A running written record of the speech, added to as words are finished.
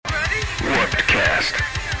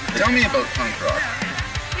Tell me about punk rock.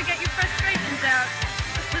 You get your frustrations out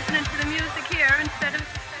listening to the music here instead of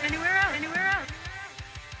anywhere else.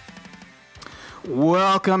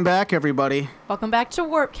 Welcome back, everybody. Welcome back to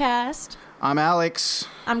Warpcast. I'm Alex.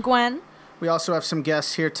 I'm Gwen. We also have some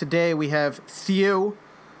guests here today. We have Theo,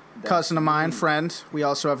 cousin of mine, friend. We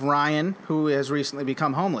also have Ryan, who has recently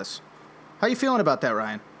become homeless. How you feeling about that,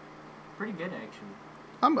 Ryan? Pretty good, actually.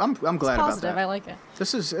 I'm glad about Positive. that. I like it.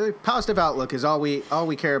 This is positive outlook is all we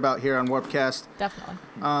care about here on Warpcast. Definitely.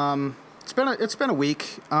 It's been a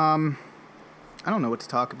week. I don't know what to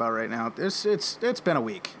talk about right now. It's been a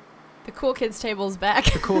week. The cool kids table's back.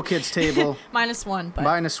 The cool kids table. -1. But.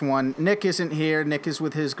 -1. Nick isn't here. Nick is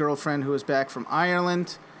with his girlfriend who is back from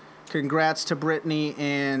Ireland. Congrats to Brittany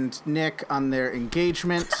and Nick on their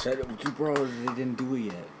engagement. Bro, they didn't do it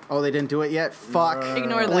yet. Oh, they didn't do it yet? Fuck.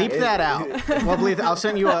 Ignore that. Bleep that out. Well, bleep.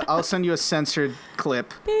 I'll send you a censored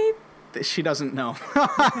clip. Beep. That she doesn't know.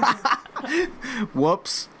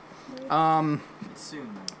 Whoops. It's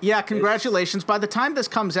soon, though. Yeah, congratulations. By the time this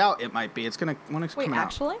comes out, it might be. It's gonna when it's Wait, coming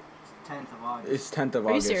actually? It's 10th of August. It's 10th of Are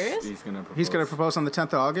you August. serious? He's gonna propose on the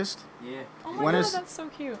 10th of August. Yeah. Oh my When god, is- that's so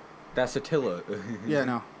cute. That's Attila. Yeah,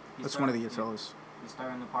 no, He's that's one of the starting- Attilas. He's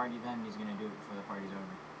starting the party then. He's gonna do it before the party's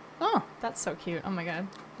over. Oh, That's so cute. Oh my god.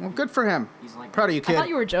 well, good for him. He's like Proud of you, I kid. thought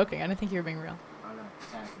you were joking. I didn't think you were being real. Oh, no,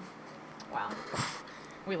 exactly. Wow.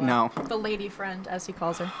 We No. love the lady friend, as he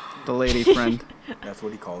calls her. The lady friend. That's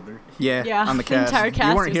what he called her. Yeah, Yeah, on the cast. entire cast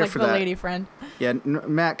You weren't was here like for the that. lady friend. Yeah,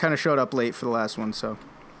 Matt kind of showed up late for the last one, so.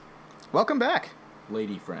 Welcome back.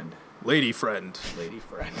 Lady friend. Lady friend. Lady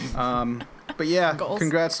friend. But yeah, Goals.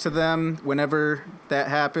 congrats to them whenever that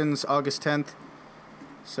happens, August 10th.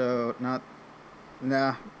 So,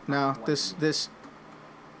 this.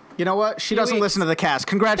 You know what? She doesn't weeks. listen to the cast.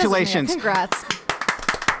 Congratulations. Congrats.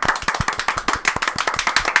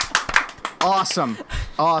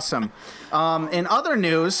 Awesome. In other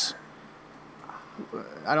news,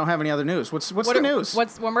 I don't have any other news. What's the news?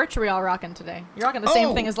 What merch are we all rocking today? You're rocking the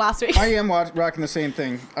same thing as last week. I am rocking the same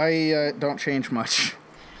thing. I don't change much.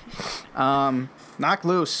 Knock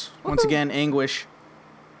loose. Once again, anguish.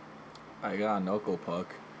 I got a knuckle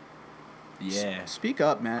puck. Yeah. Speak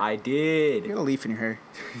up, Matt. I did. You got a leaf in your hair.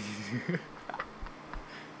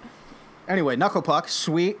 Anyway, Knuckle Puck,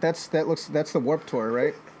 sweet. That's the Warp Tour,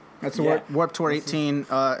 right? That's the Yeah. Warp Tour 18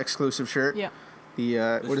 exclusive shirt. Yeah.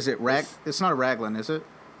 The what is it? It's not a raglan, is it?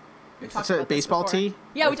 It's It's a baseball tee.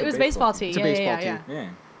 Yeah, It's it a was baseball baseball tee. It's a Yeah, baseball yeah, tee. yeah.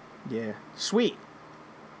 Yeah. Yeah, sweet.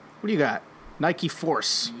 What do you got? Nike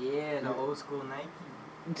Force. Yeah, the old school Nike.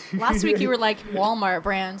 Last week you were like Walmart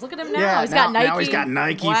brands. Look at him now. Yeah, he's got Nike. Now he's got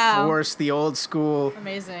Nike Wow. Force, the old school.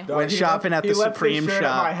 Amazing. Went shopping at the Supreme He left his shirt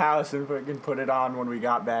shop. at my house and fucking put it on when we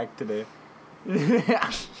got back today. He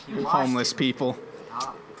washed Homeless it. people.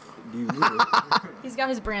 He's got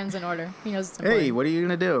his brands in order. He knows it's Hey, important. what are you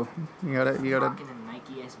gonna do? You gotta. Rocking the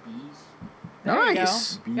Nike SBs. There you go.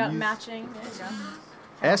 Nice. You got Bees. matching. There you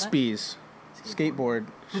go. SBs. Skateboard.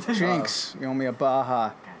 Jinx. You owe me a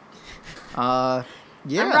Baja. Yeah.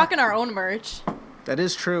 I'm rocking our own merch. That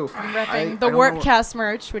is true. I'm I repping the don't know- Warpcast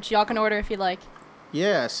merch, which y'all can order if you like.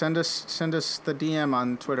 Yeah, send us the DM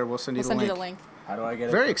on Twitter. We'll send you We'll the send you link. the link. How do I get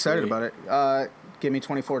it? Very for excited free? about it. Give me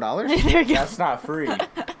 $24. There you go. That's not free.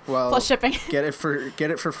 Well, Plus shipping. get it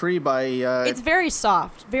for free by. It's very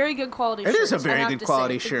soft. Very good quality It shirt. is a very I have good to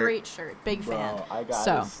quality say. shirt. It's a great shirt. Big fan. Bro, I got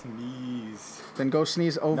So. to sneeze. Then go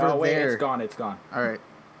sneeze over No, wait, there. it's gone. It's gone. All right,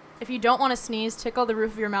 If you don't want to sneeze, tickle the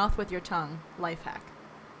roof of your mouth with your tongue. Life hack.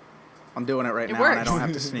 I'm doing it right It now, and I works. don't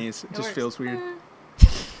have to sneeze. It just works. feels weird. Or, do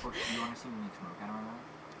you want to see me make smoke out of my mouth?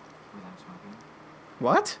 Without smoking?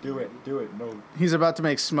 What? Do it. No. He's about to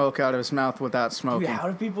make smoke out of his mouth without smoking. Dude, how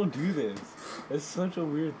do people do this? It's such a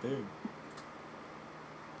weird thing.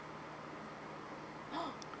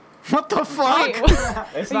 What the fuck? Wait,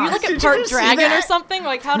 It's are you not. like a Did you part just see dragon or that? something?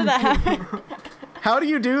 Like, how did that happen? How do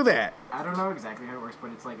you do that? I don't know exactly how it works,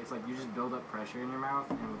 but it's like you just build up pressure in your mouth,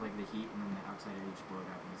 and with like the heat, and then the outside air you just blow it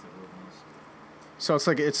out, and it's like a little mist. So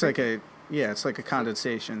it's like a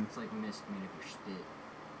condensation. It's like mist made of your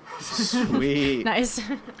spit. Sweet. Nice. It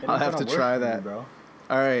I'll ain't have to gonna work try for me, that. bro.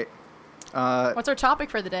 All right. What's our topic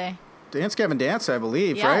for the day? Dance Gavin Dance, I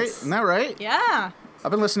believe, Yes. right? Isn't that right? Yeah.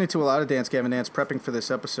 I've been listening to a lot of Dance Gavin Dance prepping for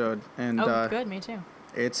this episode, and Oh, good. Me too.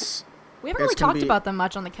 it's We haven't it's really gonna talked be- about them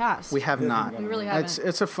much on the cast. we have not. We really haven't.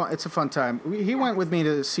 It's a fun time. He went with me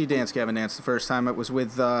to see Dance Gavin Dance the first time. It was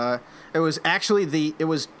with it was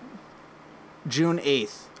June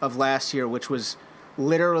 8th of last year, which was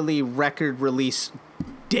literally record release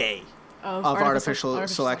day. of artificial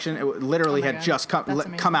selection. It literally had God. just That's come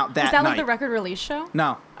amazing. out that Is that night. like the record release show?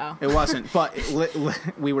 No, Oh. it wasn't. But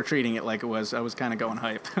we were treating it like it was. I was kind of going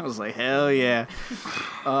hype. I was like, hell yeah.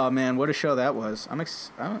 Oh, man, what a show that was. I'm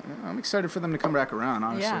excited for them to come back around,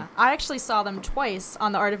 honestly. Yeah. I actually saw them twice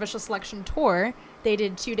on the artificial selection tour. They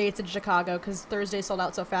did 2 dates in Chicago because Thursday sold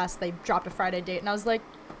out so fast. They dropped a Friday date, and I was like,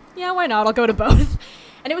 yeah, why not? I'll go to both.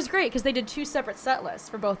 And it was great because they did 2 separate set lists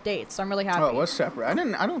for both dates, so I'm really happy. Oh, it was separate. I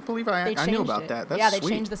don't believe I knew about that. That's yeah, they sweet.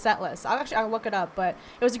 changed the set list. I'll look it up, but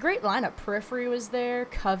it was a great lineup. Periphery was there,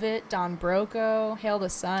 Covet, Don Broco, Hail the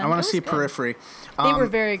Sun. I want to see good. Periphery. They were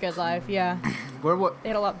very good live, yeah. What? They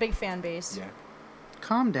had a big fan base. Yeah.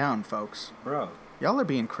 Calm down, folks. Bro. Y'all are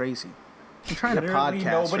being crazy. I'm trying to Literally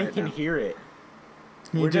podcast nobody right can now. hear it.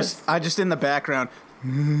 I just in the background.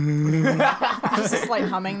 Just like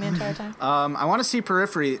humming the entire time. I want to see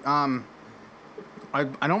Periphery. I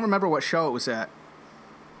don't remember what show it was at.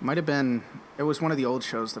 Might have been. It was one of the old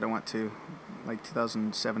shows that I went to, like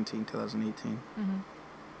 2017, 2018. Mm-hmm.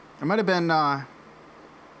 It might have been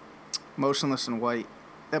Motionless in White.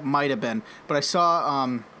 That might have been. But I saw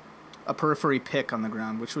a Periphery pick on the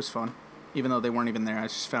ground, which was fun. Even though they weren't even there, I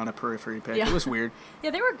just found a Periphery pick. Yeah. It was weird.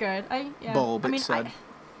 Yeah, they were good. Bulb, I mean, it said.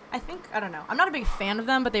 I think, I don't know. I'm not a big fan of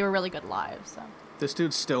them, but they were really good live, so. This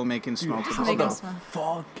dude's still making smoke. He's with making his smoke.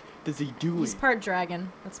 Fuck does he do He's it? part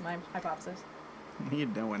dragon. That's my hypothesis. What are you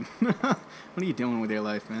doing? What are you doing with your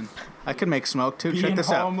life, man? I could make smoke too. Being Check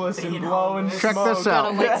this out. homeless and Being blowing homeless. Check smoke. this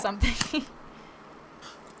out. Gotta light something.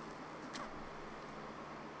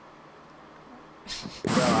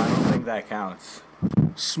 Bro, I don't think that counts.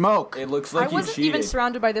 Smoke. It looks I like you wasn't cheated. even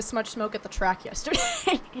surrounded by this much smoke at the track yesterday.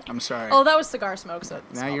 I'm sorry. Oh, that was cigar smoke, so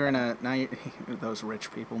it's Now all you're in good. a those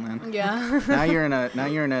rich people, man. Yeah. Now you're in a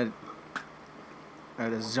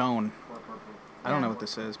zone. Or purple. I don't Yeah. know what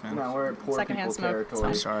this is, man. No, we're at poor Secondhand people smoke, it's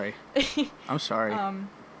territory. I'm sorry. I'm sorry. Let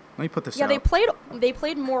me put this Yeah, out. they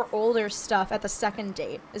played more older stuff at the second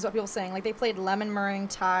date, is what people are saying. Like, they played Lemon Meringue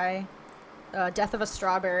Tie, Death of a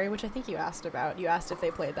Strawberry, which I think you asked about. You asked if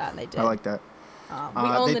they played that, and they did. I like that. We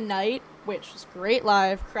Own the Night, which was great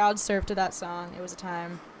live. Crowd surfed to that song. It was a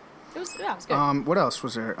time. It was good. What else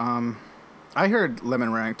was there? I heard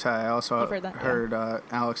Lemon Meringue Tie. I also You've heard that,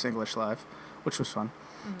 yeah. Alex English live, which was fun.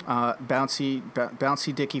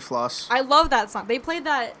 Bouncy Dicky Floss. I love that song. They played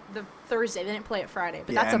that the Thursday. They didn't play it Friday,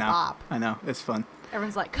 but that's I a know. bop. I know. It's fun.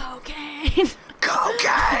 Everyone's like, cocaine.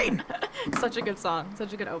 Cocaine. Such a good song.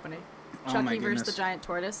 Such a good opening. Oh Chucky my versus goodness. the Giant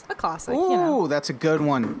Tortoise. A classic, Ooh, you know. that's a good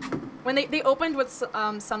one. When they opened with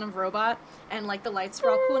Son of Robot, and like the lights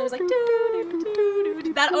were all cool, and it was like,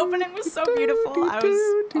 doo-doo-doo-doo-doo-doo. That opening was so beautiful.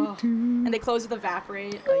 And they closed with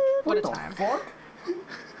Evaporate. Like, what a time. Fuck?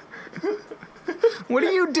 What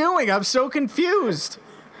are you doing? I'm so confused.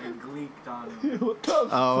 And gleeked on. What the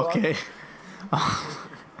Oh, fuck? okay.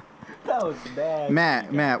 That was bad.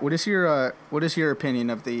 Matt, what is your opinion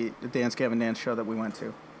of the Dance Gavin Dance show that we went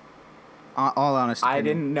to? All honest I opinion.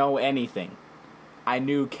 didn't know anything. I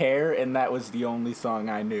knew Care, and that was the only song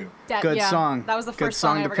I knew. Good yeah, song. That was the Good first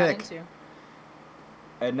song I song ever to got pick. into.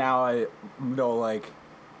 And now I know, like,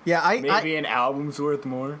 Yeah, maybe an album's worth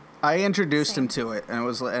more. I introduced Same. him to it, and it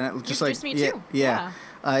was just like introduced me yeah, too. yeah.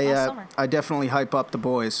 Last summer. I definitely hype up the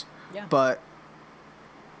boys, Yeah. but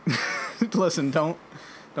listen, don't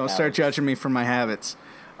start Habits. judging me for my habits.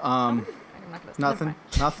 I'm not gonna, Nothing,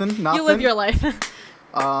 never mind. nothing. You live your life.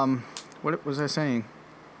 What was I saying?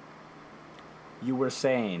 You were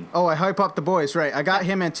saying. Oh, I hype up the boys, right? I got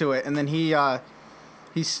him into it, and then he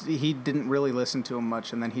didn't really listen to him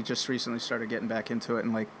much, and then he just recently started getting back into it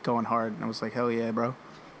and like going hard, and I was like, hell yeah, bro,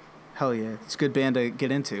 hell yeah, it's a good band to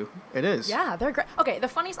get into. It is. Yeah, they're great. Okay, the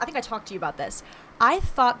funniest, I think I talked to you about this. I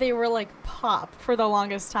thought they were like pop for the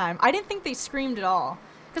longest time. I didn't think they screamed at all.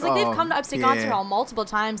 Because like Oh, they've come to Upstate yeah. Concert Hall multiple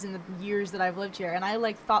times in the years that I've lived here, and I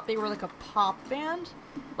like thought they were like a pop band.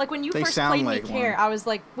 Like when you They first sound played like Me Care, one. I was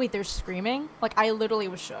like, wait, they're screaming? Like I literally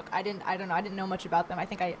was shook. I don't know. I didn't know much about them. I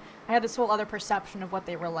think I had this whole other perception of what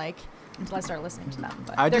they were like until I started listening to them.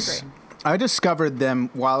 But they're great. I discovered them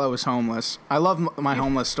while I was homeless. I love my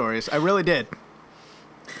homeless stories. I really did.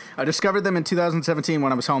 I discovered them in 2017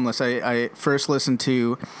 when I was homeless. I first listened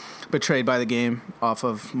to Betrayed by the Game off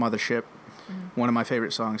of Mothership, one of my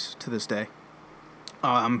favorite songs to this day.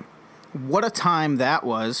 What a time that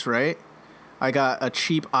was, right? I got a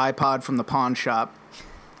cheap iPod from the pawn shop.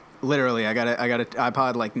 Literally, I got an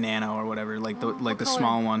iPod like Nano or whatever, like the what color?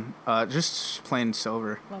 small one, just plain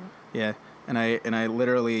silver. Love it. Yeah, and I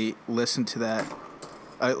literally listened to that.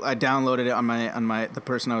 I downloaded it on the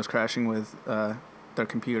person I was crashing with, their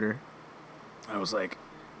computer. I was like,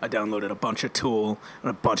 I downloaded a bunch of Tool and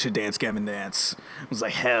a bunch of Dance Gavin Dance. I was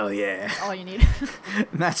like, hell yeah. That's all you need.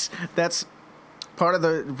 And that's part of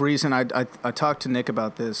the reason I talked to Nick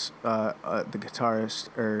about this, the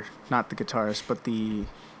guitarist, or not the guitarist, but the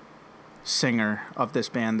singer of this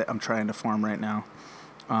band that I'm trying to form right now,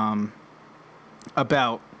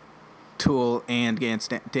 about Tool and Dance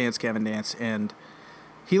Gavin Dance, and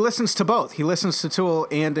he listens to both. He listens to Tool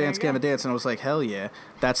and Dance Gavin Dance, and I was like, hell yeah,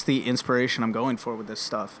 that's the inspiration I'm going for with this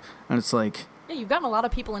stuff. And it's like, Yeah, you've gotten a lot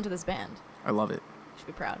of people into this band. I love it. You should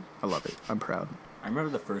be proud. I love it. I'm proud. I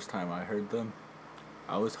remember the first time I heard them.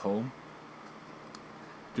 I was home,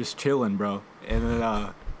 just chilling, bro. And then,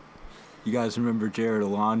 you guys remember Jared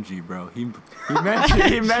Alonji, bro? He mentioned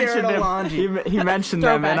him. He mentioned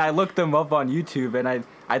them, and I looked them up on YouTube, and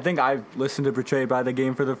I think I listened to Betrayed by the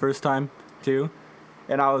Game for the first time too,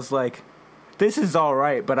 and I was like, this is all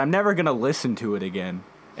right, but I'm never gonna listen to it again.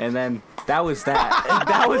 And then that was that.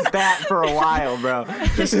 That was that for a while, bro.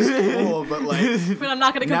 This is cool, but like, But I'm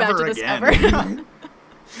not going to come back to never this again. ever.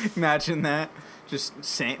 Imagine that. Just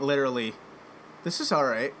saying, literally, this is all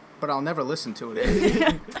right, but I'll never listen to it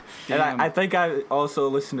again. And I think I also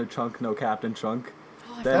listened to Chunk No Captain Chunk.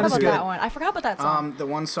 I That forgot is about good. that one. I forgot about that song. The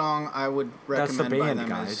one song I would That's the recommend by band, them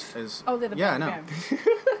guys. is Oh, they're the yeah, I band. know. Okay.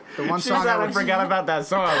 The one song I would forgot about that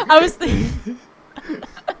song. I was thinking.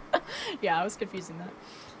 Yeah, I was confusing that.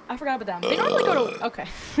 I forgot about them. They normally go to. Okay.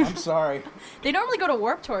 I'm sorry. They normally go to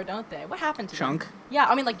Warped Tour, don't they? What happened to Chunk? them? Yeah,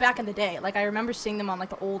 I mean, like back in the day. Like I remember seeing them on like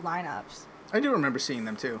the old lineups. I do remember seeing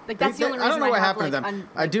them too. Like, that's the only I don't reason know I what have, happened like, to them. un-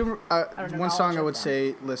 I do. don't know, One song knowledge I of would them.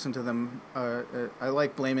 say listen to them. I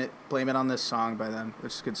like Blame It on This Song by them.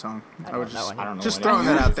 It's a good song. I would don't know just any. I don't know. just what throwing it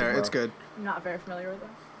that is, out there. bro. It's good. I'm not very familiar with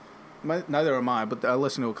them. Neither am I, but I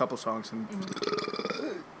listened to a couple songs and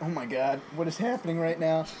oh my god, what is happening right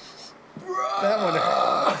now?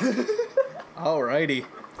 That one. Alrighty.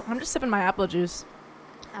 I'm just sipping my apple juice.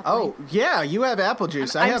 Oh yeah, you have apple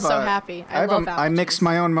juice. I'm so happy. I love apple I mixed juice.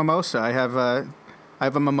 my own mimosa. I have a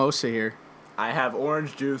mimosa here. I have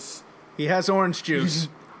orange juice. He has orange juice.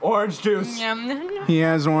 Orange juice. Yum. He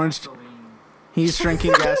has orange. Gasoline. He's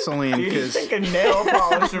drinking gasoline He's because thinking nail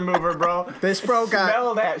polish remover, bro. this bro got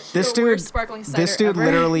Smell that shit. this The worst dude. sparkling cider This dude ever.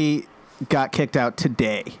 literally got kicked out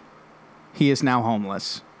today. He is now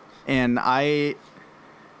homeless, and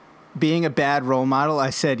being a bad role model, I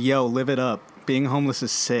said, "Yo, live it up. Being homeless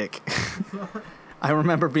is sick." I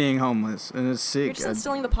remember being homeless, and it's sick. You're just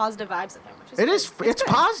instilling the positive vibes in him, which is It good. is. It's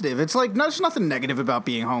good. positive. It's like there's nothing negative about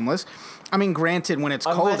being homeless. I mean, granted, when it's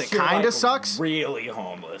cold, Unless it you're, kind of like, sucks. Really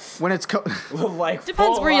homeless. When it's cold, Like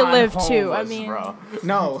Depends where you full-on live, too. I homeless, mean- bro.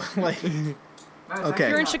 no, like No, it's Okay. actually If you're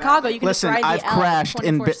in not Chicago, bad. you can Listen, just ride I've the L crashed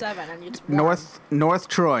in 24/7 and it's warm. North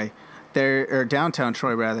Troy, there or downtown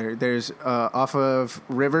Troy rather. There's off of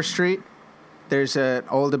River Street. There's an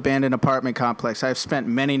old abandoned apartment complex. I've spent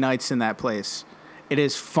many nights in that place. It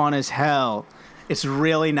is fun as hell. It's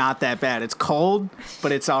really not that bad. It's cold,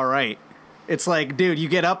 but it's all right. It's like, dude, you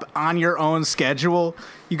get up on your own schedule.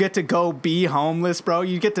 You get to go be homeless, bro.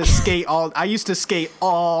 You get to skate all. I used to skate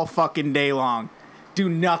all fucking day long. Do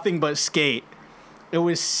nothing but skate. It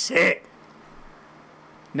was sick.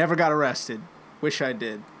 Never got arrested. Wish I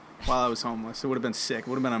did while I was homeless. It would have been sick. It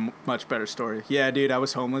would have been a much better story. Yeah, dude, I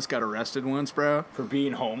was homeless. Got arrested once, bro. For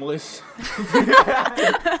being homeless.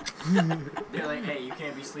 They're like, hey, you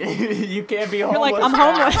can't be sleeping. You can't be You're homeless. like, I'm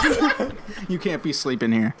homeless. You can't be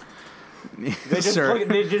sleeping here. just Sir. look-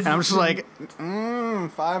 they just- And I'm just like,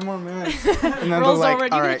 5 more minutes. And then they're Rolls like, over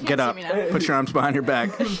and all you right, can't get see up. me now." Put your arms behind your back.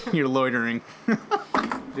 You're loitering.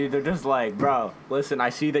 Dude, they're just like, bro, listen, I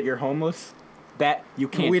see that you're homeless. That you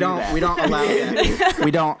can't We do don't that. we don't allow that. We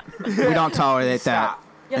don't tolerate that. Stop.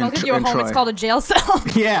 Yeah, they'll in give you a in home. It's Troy. called a jail cell.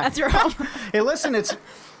 Yeah. That's your home. Hey, listen, it's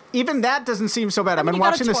even that doesn't seem so bad. I've been You got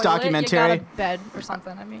a watching this toilet, documentary. You got a bed or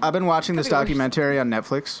something. I mean, I've been watching this Could be worse. documentary on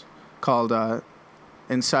Netflix called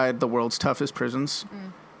Inside the World's Toughest Prisons.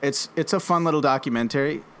 It's a fun little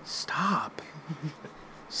documentary. Stop,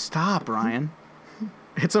 Ryan.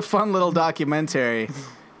 It's a fun little documentary,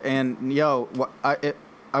 and yo,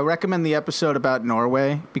 I recommend the episode about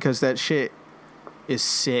Norway because that shit is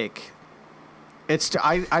sick.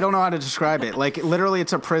 I don't know how to describe it. Like literally,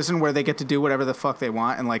 it's a prison where they get to do whatever the fuck they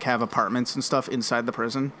want and like have apartments and stuff inside the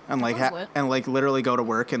prison and like Sounds lit. and like literally go to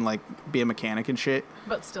work and like be a mechanic and shit,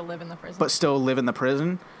 but still live in the prison. but still live in the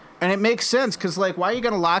prison. And it makes sense because like, why are you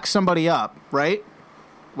gonna lock somebody up, right?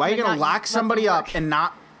 Why are you But gonna not lock let them somebody up work. and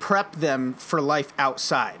not prep them for life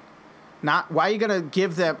outside? Not why are you gonna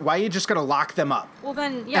give them? Why are you just gonna lock them up? well,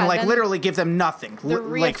 then yeah, and like then literally give them nothing. the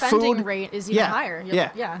Like reoffending food rate is even yeah, higher.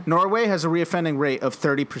 Yeah. Yeah. Norway has a reoffending rate of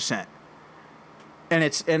 30%. And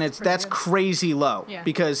it's that's good. crazy low Yeah.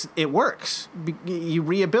 because it works. You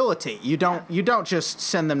rehabilitate. You don't just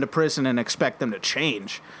send them to prison and expect them to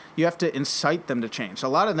change. You have to incite them to change. A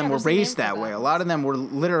lot of them were there's a name raised for that that. way. A lot of them were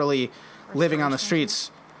literally living on the Restoration.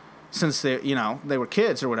 streets since they were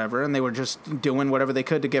kids or whatever, and they were just doing whatever they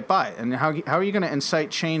could to get by. And how are you going to incite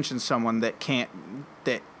change in someone that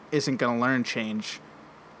isn't going to learn change?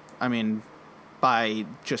 I mean, by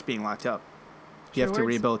just being locked up. You have to True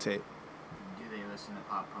words. rehabilitate. Do they listen to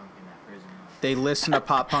pop punk in that prison? They listen to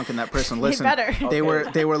pop punk in that prison. Listen, better. they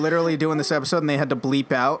were literally doing this episode, and they had to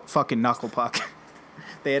bleep out fucking knuckle puck.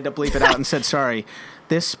 They had to bleep it out and said, "Sorry,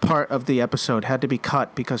 this part of the episode had to be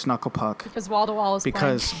cut because knuckle puck Because wall to wall is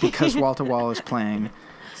because Wall to Wall is playing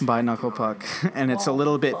by knuckle puck, and it's a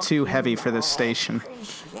little bit too heavy for this station."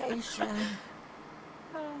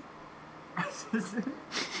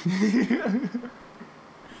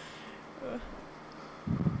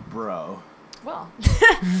 Bro. Well,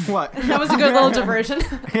 What? that was a good little diversion.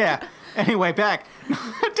 Yeah. Anyway, back.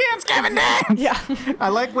 Dance, Gavin, dance. Yeah. I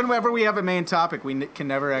like whenever we have a main topic, we can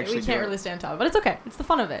never actually. We can't do it. really stay on top, but it's okay. It's the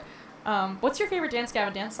fun of it. What's your favorite Dance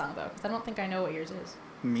Gavin Dance song though? Because I don't think I know what yours is.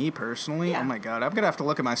 Me personally? Yeah. Oh my god, I'm gonna have to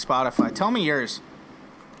look at my Spotify. Tell me yours.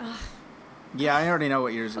 Yeah, I already know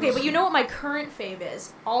what yours Okay, is. but you know what my current fave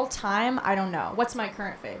is? All time, I don't know. What's my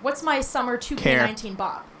current fave? What's my summer 2K19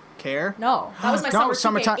 bop? Care? No, that was my No,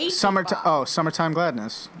 summer 2K18 bop. Oh, Summertime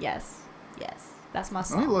Gladness. Yes. That's my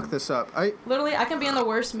song. Let me look this up. Literally, I can be in the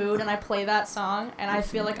worst mood and I play that song and I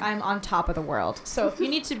feel like I'm on top of the world. So if you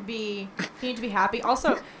need to be happy.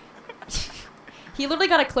 Also, he literally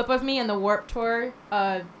got a clip of me in the Warped Tour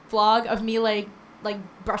vlog of me like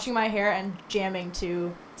brushing my hair and jamming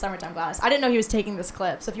to Summertime Gladness. I didn't know he was taking this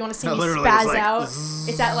clip. So if you want to see No, me literally, spaz it's like, out, zzz.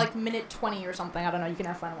 it's at like minute 20 or something. I don't know. You can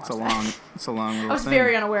have fun and watch that. It's a long little I was thing.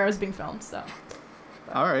 very unaware I was being filmed. So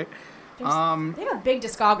All right. they have a big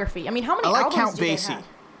discography. I mean, how many I like albums Count do they Basie. have?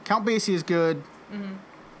 Count Basie is good.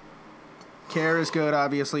 Care is good,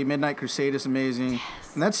 obviously. Midnight Crusade is amazing.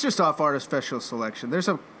 And that's just off Artist Special Selection. There's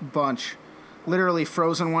a bunch. Literally,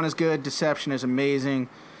 Frozen 1 is good. Deception is amazing.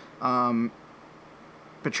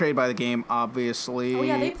 Betrayed by the Game, obviously. Oh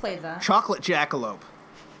yeah, they played that. Chocolate Jackalope.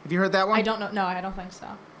 Have you heard that one? I don't know. No, I don't think so.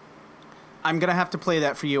 I'm going to have to play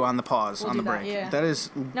that for you on the pause, We'll on the do that, break. yeah. That is,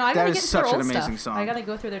 No, I that gotta is get such their an old amazing stuff. song. I gotta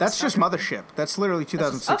go through their. That's just discography. Mothership. That's literally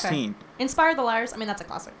 2016. Okay. Inspire the Liars. I mean, that's a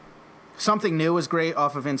classic. Something New is great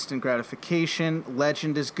off of Instant Gratification.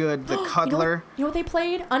 Legend is good. The Cuddler. You know what they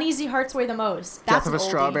played? Uneasy Hearts Weigh the Most. Death That's of a an oldie.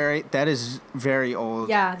 Strawberry. That is very old.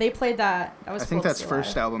 Yeah, they played that. That was I think cool to that's see first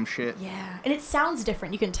live. album shit. Yeah, and it sounds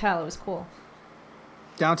different. You can tell. It was cool.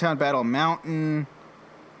 Downtown Battle Mountain.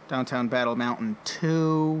 Downtown Battle Mountain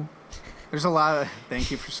 2. There's a lot of... Thank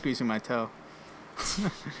you for squeezing my toe.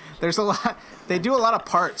 There's a lot... They do a lot of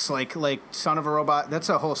parts, like Son of a Robot. That's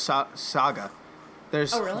a whole saga.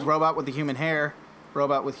 There's Oh, really? Robot with the Human Hair,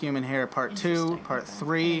 Robot with Human Hair Part 2, Interesting. Part Okay. I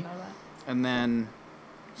 3, didn't know that. and then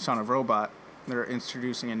Son of Robot. They're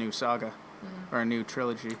introducing a new saga, Mm. or a new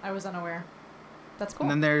trilogy. I was unaware. That's cool.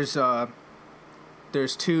 And then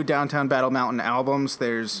there's 2 Downtown Battle Mountain albums.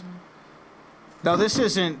 There's now this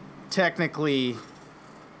isn't technically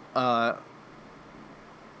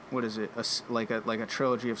what is it? Like a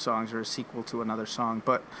trilogy of songs or a sequel to another song.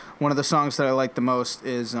 But one of the songs that I like the most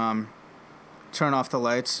is "Turn Off the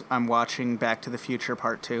Lights." I'm watching Back to the Future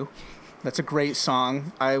Part 2. That's a great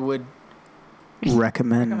song. I would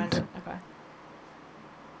recommend. Recommend it. Okay.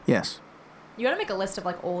 Yes, You gotta make a list of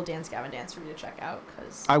like old Dance Gavin Dance for me to check out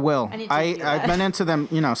because I will. I need to do I've that. been into them,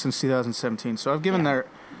 since 2017. So I've given Yeah.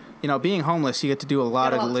 their, being homeless, you get to do a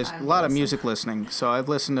lot Got a of lot of time to lot of listen. music listening. So I've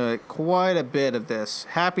listened to quite a bit of this.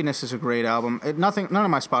 Happiness is a great album. None of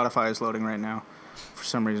my Spotify is loading right now, for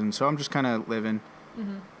some reason. So I'm just kind of living.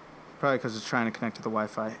 Mm-hmm. Probably because it's trying to connect to the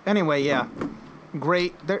Wi-Fi. Anyway, yeah,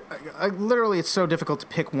 great. Literally, it's so difficult to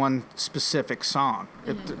pick one specific song.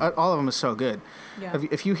 All of them is so good. yeah.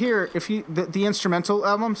 If you hear the instrumental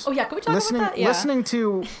albums. Oh yeah, can we talk about that? Yeah. Listening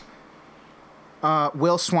to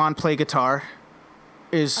Will Swan play guitar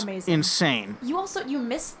is Amazing. insane. You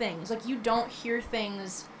miss things. Like you don't hear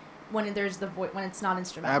things when there's the voice when it's not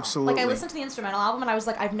instrumental. Absolutely. Like I listened to the instrumental album and I was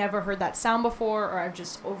like, I've never heard that sound before, or I've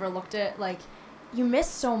just overlooked it. Like you miss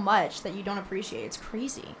so much that you don't appreciate. It's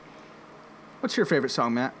crazy. What's your favorite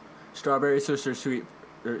song, Matt? Strawberry Swisher Sweet.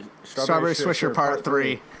 Strawberry Swisher Part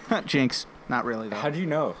 3. Jinx. Not really, though. How'd you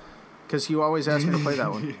know? Because you always ask me to play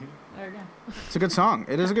that one. There you go. It's a good song.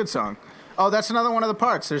 It is a good song. Oh, that's another one of the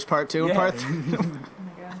parts. There's Part 2 and Yeah. Part 3. Oh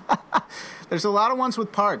my god. There's a lot of ones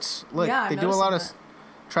with parts. Look, Yeah, I'm they do a lot of... noticing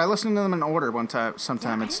Try listening to them in order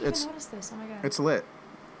sometime. Yeah, I It's didn't even notice this. Oh my god. it's lit.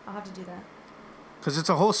 I'll have to do that. Because it's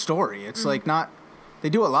a whole story. It's like not... They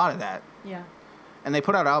do a lot of that. Yeah. And they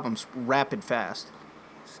put out albums rapid fast.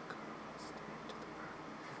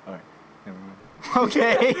 All right, never mind.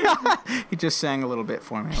 Okay. He just sang a little bit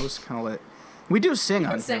for me. I was kind of lit. We do sing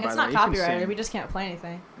on here, Sing. by It's the not way. You can copyrighted. sing. We just can't play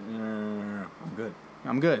anything. I'm good.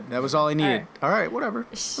 I'm good. That was all I needed. All All right, whatever.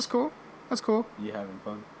 That's cool. That's cool. You having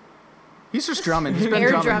fun? He's just drumming. He's been Air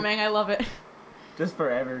drumming. drumming. I love it. Just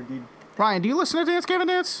forever, dude. Ryan, do you listen to Dance Gavin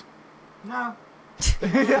Dance? No.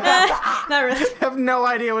 Not really. I have no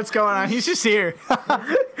idea what's going on. He's just here.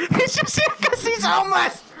 He's just here because he's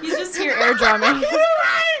homeless. He's just here air drumming.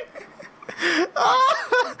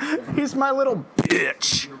 He's my little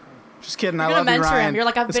bitch. Just kidding. I You're love gonna you, mentor Ryan. him. You're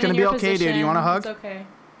like, I've It's been gonna in be your okay, position. dude. You want a hug? It's okay.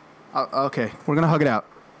 Okay, we're gonna hug it out.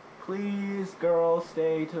 Please, girl,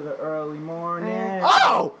 stay to the early morning.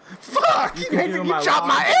 Oh, fuck! You can do my dropped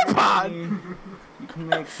my laundry. AirPod. You can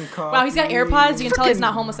make some coffee. Wow, he's got AirPods. You can tell he's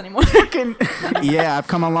not homeless anymore. Yeah, I've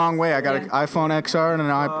come a long way. I got an Yeah. iPhone XR and an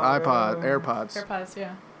iPod, AirPods. AirPods,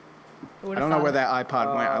 yeah. I don't know where that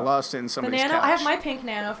iPod went. I lost it in The somebody's Nano. couch. I have my pink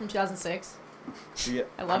Nano from 2006. See,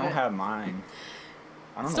 I love don't it. have mine.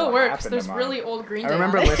 I don't know Still what works. happened There's to mine. really old Green I Day.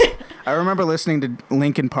 remember on it. I remember listening to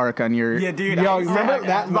Linkin Park on your. Yeah, dude. Yo, I remember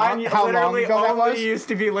that? Mine How long literally ago that only was? used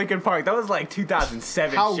to be Linkin Park. That was like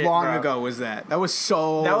 2007. How shit, long bro. ago was that? That was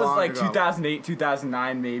so. That was long like ago. 2008,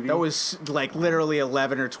 2009, maybe. That was like literally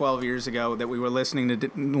 11 or 12 years ago that we were listening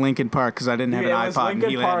to Linkin Park because I didn't have Dude, an it was iPod and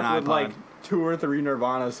Linkin he Park had an with iPod. like 2 or 3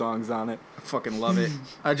 Nirvana songs on it. I fucking love it.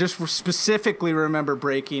 I just specifically remember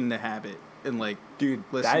breaking the habit and like, Dude,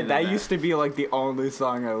 listening that to that. used to be like the only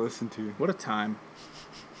song I listened to. what a time.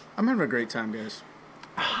 I'm having a great time, guys.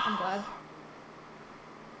 I'm glad.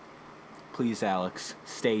 Please, Alex,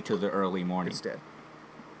 stay till the early morning. It's dead.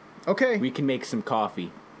 Okay. We can make some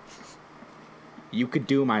coffee. You could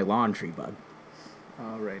do my laundry, bud.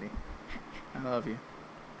 Alrighty. I love you.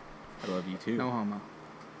 I love you too. No homo.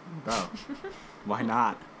 Bro. Why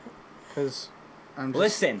not? Because I'm just.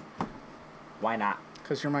 Listen. Why not?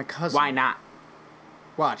 Because you're my cousin. Why not?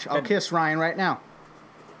 Watch. I'll kiss Ryan right now.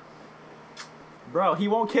 Bro, he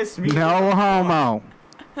won't kiss me. No homo.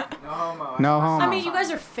 No homo. No homo. I mean, you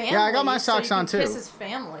guys are family. Yeah, I got my so socks you on, can too. Kiss his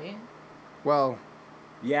family. Well,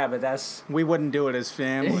 Yeah, but that's... we wouldn't do it as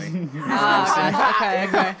family.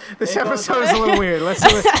 Okay. This episode is a little weird.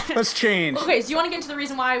 Let's change. Okay, so you want to get into the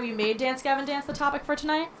reason why we made Dance Gavin Dance the topic for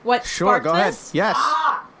tonight? What Sure, sparked go ahead. this? Yes.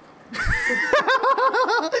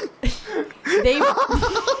 They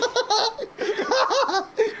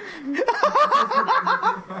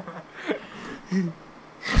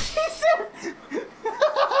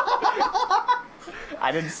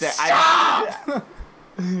I didn't say... It's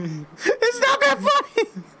not that funny.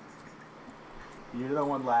 You're the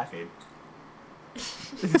one laughing.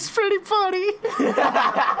 It's pretty funny.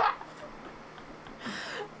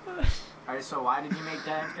 Alright, so why did you make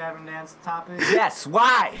Dance Gavin Dance topic? Yes,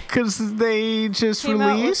 why? Because they just came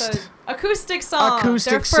out released. with an acoustic song.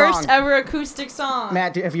 Acoustic Their first song. ever acoustic song.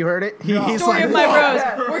 Matt, have you heard it? He's Story like, of My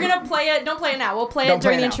 "What?" Bros. We're gonna play it. Don't play it now. We'll play Don't it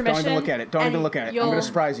during play the it now. intermission. Don't even look at it. Don't and even look at it. I'm you'll- going to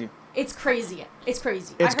surprise you. It's crazy. It's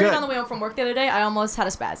crazy. It's I heard good. it on the way home from work the other day. I almost had a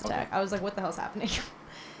spaz attack. I was like, "What the hell's happening?"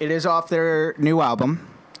 It is off their new album.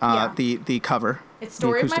 Yeah. The cover. It's The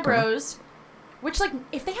Story of My acoustic cover. Bros. Which, like,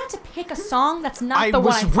 if they had to pick a song, that's not I the one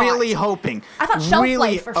was I thought. really hoping. I thought Shelf really,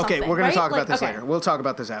 Life or Okay, something, we're going right? to talk about Like, this okay. later. We'll talk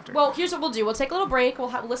about this after. Well, here's what we'll do. We'll take a little break. We'll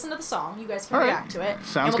listen to the song. You guys can All right. react to it.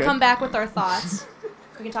 Sounds and we'll good. come back with our thoughts.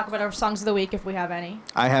 We can talk about our songs of the week if we have any.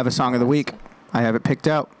 I have a song of the week. I have it picked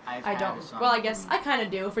out. I don't. Well, I guess I kind of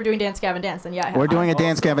do. If we're doing Dance Gavin Dance, then yeah. I have We're one. doing a also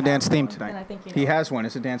Dance Gavin have Dance theme one. tonight. And I think you He know. has one.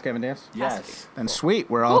 Is it Dance Gavin Dance? Yes. Then sweet.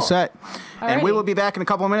 We're all Cool. set. And we Alrighty. will be back in a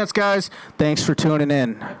couple of minutes, guys. Thanks for tuning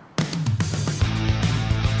in.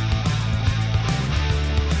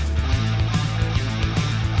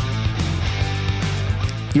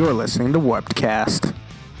 You're listening to Warped Cast.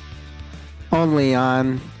 Only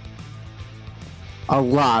on a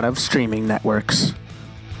lot of streaming networks.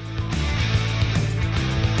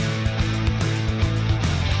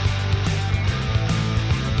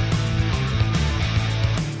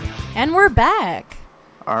 And we're back.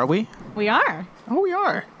 Are we? We are. Oh, we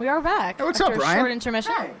are. We are back. Hey, what's after up, a Ryan? short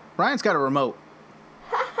intermission. Ryan's got a remote.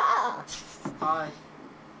 Hi.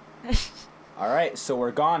 All right, so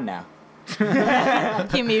we're gone now.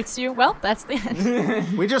 He mutes you. Well, that's the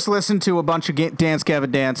end. We just listened to a bunch of Dance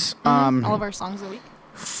Gavin Dance. All of our songs of the week.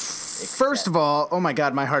 First of all, oh my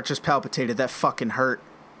god, my heart just palpitated. That fucking hurt.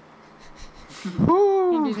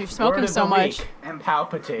 Woo. You're smoking Word of so the much. week. And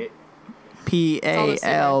palpitate. Palpitate.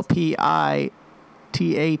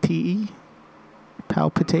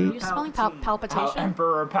 Palpitate. You're spelling palpitation?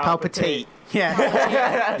 Emperor Palpitate. palpitate.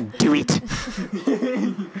 Yeah. Do it.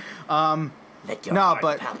 Let your No, heart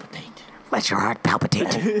but- palpitate. Let your heart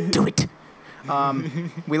palpitate. Do it.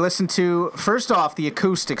 We listened to, first off, the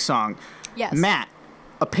acoustic song. Yes. Matt,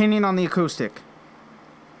 opinion on the acoustic.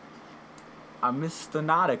 I miss the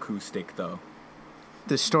not acoustic though.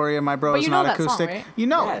 The story of my bro But is you know not that song, acoustic. right? You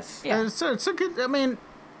know Yes. it. Yeah. It's a good, I mean,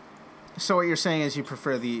 so what you're saying is you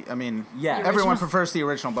prefer the, I mean, Yeah. The everyone original? prefers the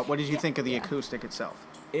original, but what did you think of the Yeah. acoustic itself?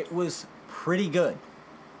 It was pretty good.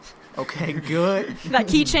 Okay, good. That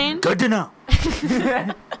key change. Good to know.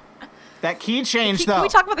 That key change, though. Can we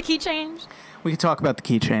talk about the key change? We can talk about the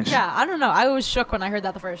key change. Yeah, I don't know. I was shook when I heard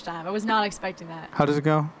that the first time. I was not expecting that. How does it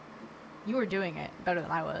go? You were doing it better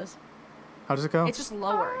than I was. How does it go? It's just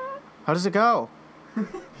lower. How does it go?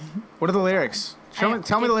 What are the lyrics? Tell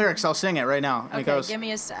me the lyrics. I'll sing it right now. And Okay, it goes, give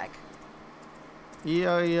me a sec.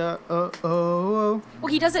 yeah, oh.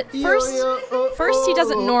 Well, he does it Yeah, first. yeah, oh, First, he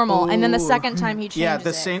does it oh, normal, and then the oh. second time he changes Yeah,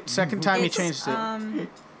 the it. second time he It's, changes it.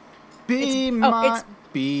 Be Be my-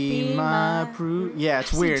 be my brew. Yeah,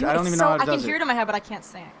 it's weird. I don't even know how it I can does hear it. it in my head, but I can't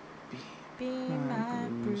sing it. Be my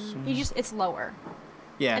brew. It's lower,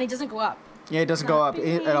 Yeah, and he doesn't go up. yeah, it doesn't go up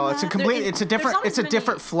at all. It's a complete. There- It's a there's different. always It's a been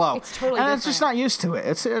different flow. It's totally and different. I'm just not used to it.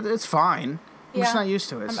 It's fine. I'm just Yeah. not used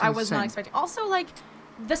to it. I was not insane. expecting. Also, like,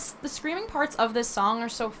 the screaming parts of this song are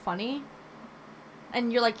so funny,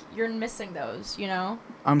 and you're missing those, you know?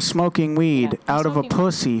 I'm smoking weed Yeah, I'm out of a smoking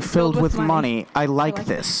pussy filled with money. money. I like like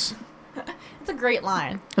this. It's a great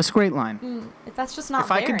line. That's a great line. If that's just not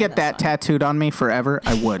If I there could in get this that one. tattooed on me forever,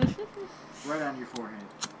 I would. Right on your forehead.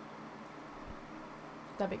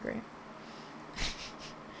 That'd be great.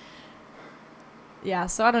 Yeah,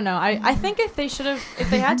 so I don't know. I think if they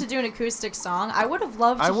had to do an acoustic song, I would have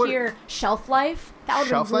loved I to would- hear Shelf Life. That would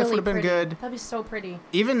Shelf have Life really would've been pretty. good. That'd be so pretty.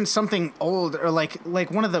 Even something old or like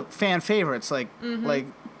one of the fan favorites, what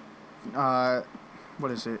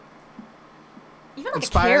is it? Even like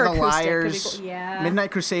Inspire a the Care acoustic could be Liars. cool. Yeah.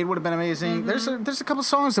 Midnight Crusade would have been amazing. There's a couple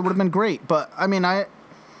songs that would have been great, but I mean I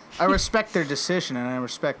respect their decision and I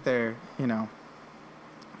respect their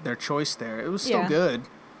their choice there. It was still Yeah. good.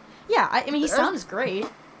 Yeah, I mean, he sounds great,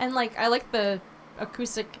 and like I like the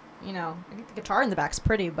acoustic. I think the guitar in the back's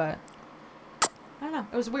pretty, but I don't know.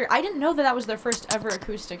 It was weird. I didn't know that was their first ever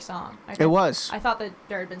acoustic song. It was. I thought that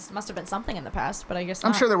there must have been something in the past, but I guess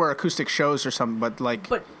I'm not. sure there were acoustic shows or something, but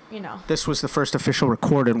But this was the first official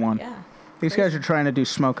recorded one. yeah. These guys are trying to do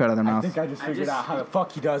smoke out of their I mouth. think I just I figured just- out how the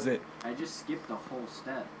fuck he does it. I just skipped the whole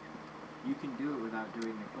step. You can do it without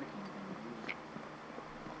doing the clicking thing.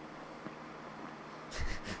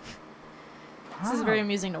 This is very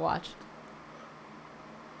amusing to watch.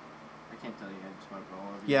 I can't tell you I smoke all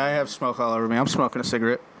of Yeah, I have smoke all over me. I'm smoking a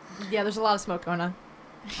cigarette. Yeah, there's a lot of smoke going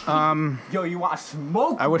on. Yo, you want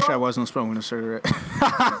smoke? I wish bro? I wasn't smoking a cigarette.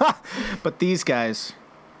 But these guys,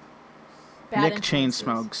 Bad Nick influences. chain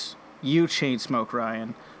smokes. You chain smoke,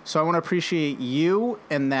 Ryan. So I want to appreciate you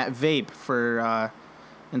and that vape for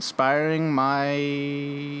inspiring my.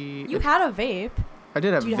 You had a vape. I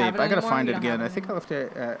did have Do a you have vape. it I gotta anymore? find You it don't again. have I it think I left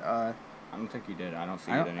it at. I don't think you did. I don't see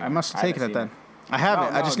it anymore. I must have I taken it haven't then. seen I have No,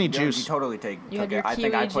 it. I just no, need you juice. totally You had took your it. I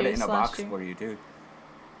think I kiwi put it in juice a last box year. for you too.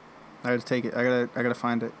 I gotta take it. I gotta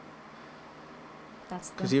find it That's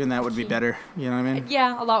the because even that would be key. better. You know what I mean?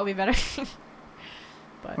 Yeah, a lot would be better.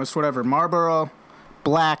 But It's whatever. Marlboro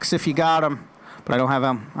blacks if you got them, but I don't have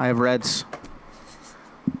them. I have reds.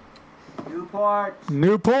 Newport.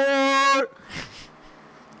 Newport.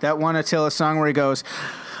 That one Attila song where he goes,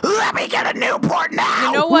 "Let me get a Newport now."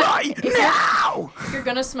 You know what? Right If you're- now. if you're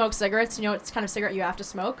gonna smoke cigarettes, you know what kind of cigarette you have to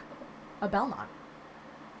smoke? A Belmont.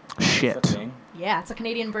 That's the Shit. thing. Yeah, it's a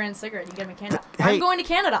Canadian brand cigarette. You get them in Canada. Hey. I'm going to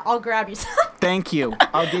Canada. I'll grab you some. Thank you.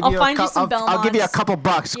 I'll give I'll you find a you some I'll give you a Belmonts. couple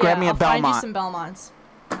bucks. Grab me a I'll find you Belmont. some Belmonts.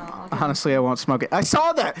 I'll give you- Honestly, I won't smoke it. I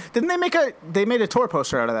saw that. Didn't they made a tour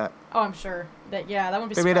poster out of that? Oh, I'm sure. That wouldn't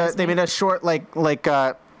be They made a short like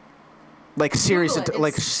series Google of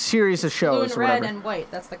it. It's series of blue shows and or red whatever. and white.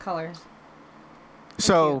 That's the colors.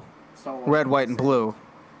 So So red, white, and blue.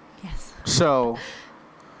 Yes. So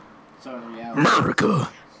So in reality, America.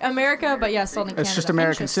 America, but yeah, sold in Canada. It's just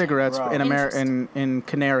American Interesting. cigarettes Bro. in Interesting. in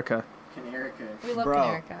Canerica. Canerica. We love Bro.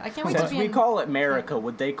 Canerica. I can't wait to Since be we in. call it America,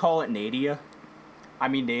 would they call it Nadia? I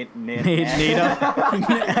mean, Nada.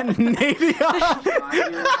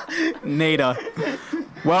 Nada.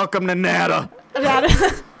 Welcome to Nada.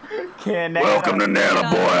 Canada. Welcome to Nada,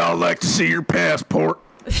 boy. I'd like to see your passport.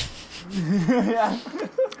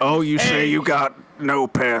 Oh, you say you got no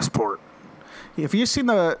passport. Have you seen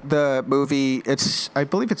the movie? I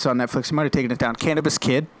believe it's on Netflix. You might have taken it down. Cannabis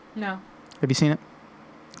Kid. No. Have you seen it?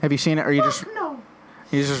 Have you seen it, or you just No.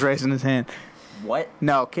 he's just raising his hand? What?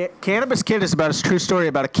 No, Cannabis Kid is about a true story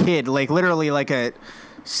about a kid, like literally like a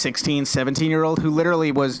 16, 17-year-old who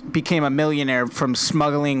literally became a millionaire from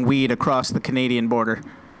smuggling weed across the Canadian border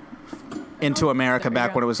into America There we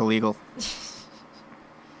back go. when it was illegal.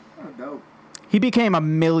 Oh, dope. He became a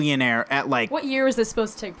millionaire at like, What year was this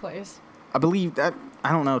supposed to take place? I believe that,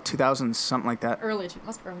 I don't know, 2000s, something like that.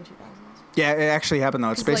 Must be early 2000s. Yeah, it actually happened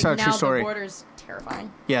though. It's 'Cause, based like, on a true now story. The border's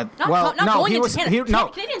terrifying. Yeah. Not Well, not no, going he into was Canada. no.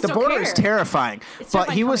 Canadians The don't border care. is terrifying, It's but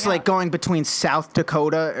terrifying he was coming like out. going between South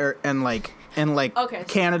Dakota and Okay, so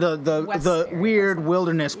Canada, west the area, weird that's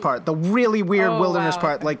wilderness part, the really weird Oh, wilderness wow,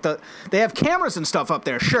 part. okay. Like they have cameras and stuff up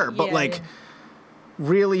there, sure, but Yeah, like yeah.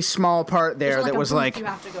 really small part There's, there like, that a was booth like you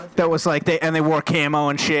have to go through. that was like they wore camo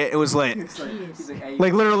and shit. It was lit. He's like, hey,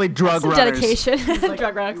 Like literally drug Some runners. dedication. he's like,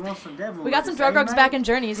 Drug "You rugs. want some devil We got with some the drug same rugs night?" back in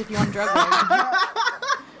Journeys if you want drug rugs.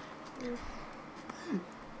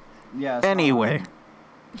 Yeah. it's Anyway, not-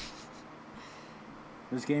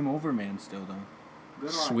 There's Game Over Man still though. Good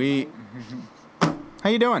on, sweet. man. How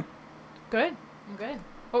you doing? Good. I'm good.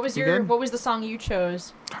 What was You your good? What was the song you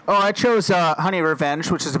chose? Oh, I chose Honey Revenge,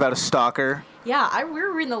 which is about a stalker. Yeah, we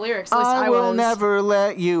were reading the lyrics. At least I will was. never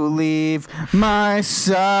let you leave my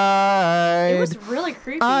side. It was really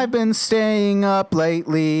creepy. I've been staying up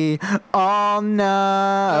lately all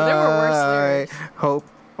night. there were worse lyrics. Hope,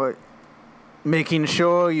 what? Making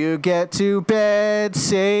sure you get to bed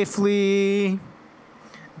safely.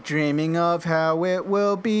 Dreaming of how it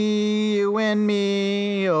will be, you and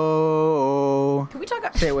me. Oh, Can we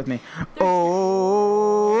talk? say it with me.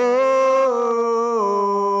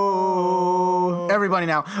 Oh, everybody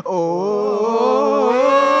now.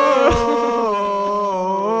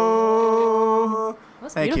 Oh.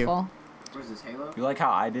 That's Thank you. beautiful. What is this, Halo? You like how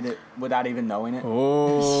I did it without even knowing it?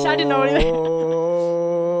 Oh. I didn't know anything.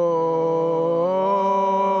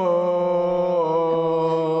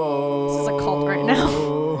 This is a cult right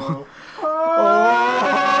now.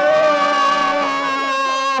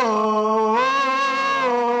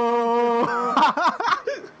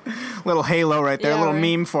 Little Halo right there, Yeah, little right.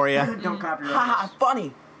 meme for you. Don't copyright Haha, us.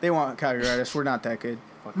 funny. They want copyright us. We're not that good.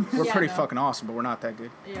 We're Yeah, pretty no. fucking awesome, but we're not that good.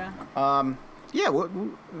 Yeah. Yeah, what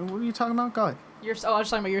are you talking about? Go ahead. I was just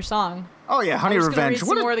talking about your song. Oh yeah, Honey I'm just gonna Revenge. read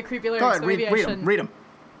What some a- more of the creepy lyrics. Go ahead, but maybe I read shouldn't. them. Read them.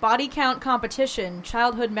 Body count competition,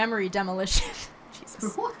 childhood memory demolition.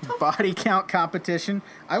 Jesus. Body count competition.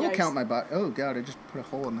 I will Yikes. count my body. Oh god, I just put a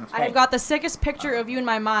hole in this. I have got the sickest picture of you in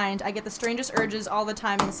my mind. I get the strangest urges all the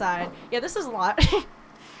time inside. Yeah, this is a lot.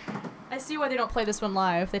 I see why they don't play this one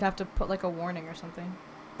live. They'd have to put like a warning or something.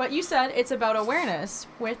 But you said it's about awareness,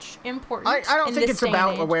 which important. I don't in think this it's day and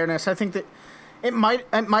about age. awareness. I think that it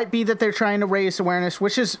might be that they're trying to raise awareness,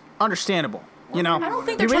 which is understandable. You know, I don't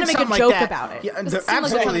think You they're trying read to make a something joke that- about it. Yeah, Doesn't they're seem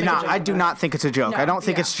like they're trying to absolutely make a not. joke I do about not think it's a joke. No, I don't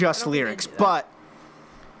think yeah. it's just I don't think they lyrics, do that. but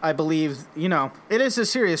I believe it is a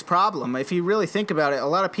serious problem. If you really think about it, a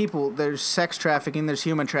lot of people there's sex trafficking, there's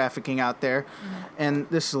human trafficking out there, and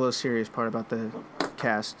this is a little serious part about the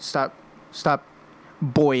cast. Stop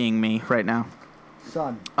buoying me right now.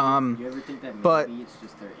 Son. You ever think that maybe but- it's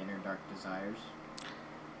just their inner dark desires?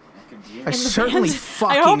 That could be I it. certainly band? I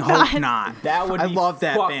fucking hope hope not. not. That would I be love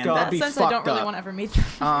that fucked band. up. That'd be Since fucked I don't really up. want to ever meet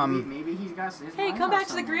them. Maybe he's got his Hey, mind come on back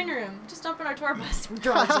to the somewhere. green room. Just jump in our tour bus. We're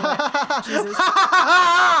drugs in it. Jesus.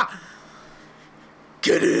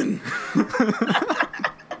 Get in.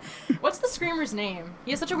 What's the screamer's name?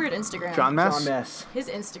 He has such a weird Instagram. John Mess. John Mess. His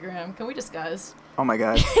Instagram. Can we discuss? Oh my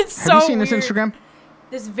god. It's Have so you seen his weird. Instagram?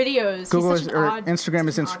 This videos. Google He's his such or an odd, Instagram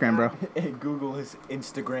is such an odd Instagram, bro. guy. Hey, Google his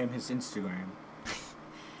Instagram.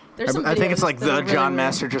 There's some I think it's videos like that the are really John weird.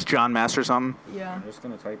 Mess or just John Mess or something. Yeah. I'm just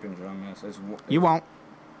gonna type in John Mess. You won't.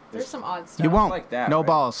 There's some odd stuff. You won't. like that, no right?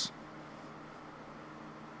 balls.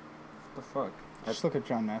 What the fuck? Just look up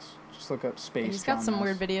John Mess. Just look up space. And he's got John some Mess.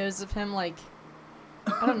 weird videos of him like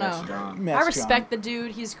I don't That's know. John. Mess I respect John. the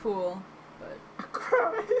dude. He's cool. But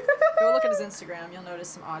go look at his Instagram. You'll notice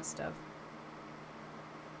some odd stuff.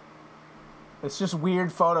 It's just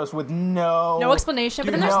weird photos with no. No explanation.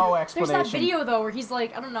 But then no there's that explanation. video though where he's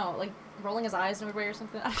like I don't know like rolling his eyes in a weird way or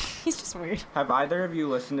something. He's just weird. Have either of you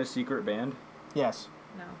listened to Secret Band? Yes.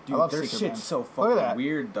 No. Dude, love their Secret shit's Band. so Look at fucking that.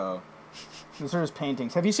 weird though. These are his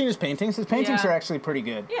paintings. Have you seen his paintings? His paintings Yeah. are actually pretty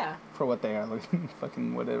good Yeah. for what they are. Look,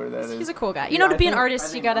 fucking whatever that is. He's a cool guy. You Yeah, know, to I be an think- I artist,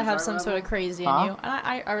 you think gotta one's have our some sort level. of crazy Huh? in you,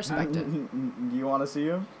 and I respect it. Do you want to see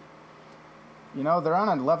him? You know, they're on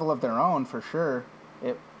a level of their own for sure.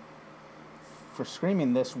 For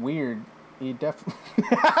screaming this weird, he definitely.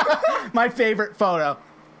 My favorite photo.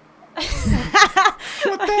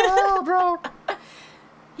 What the hell, bro?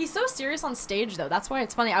 He's so serious on stage, though. That's why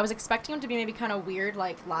it's funny. I was expecting him to be maybe kind of weird,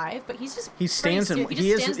 like live, but he's just He stands and he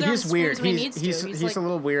he's weird. He's He's a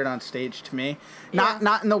little weird on stage to me. Yeah.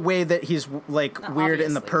 Not in the way that he's like Not weird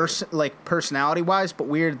in the obviously personality wise, but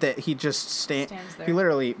weird that he just stands there. He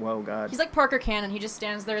literally, whoa god. He's like Parker Cannon. He just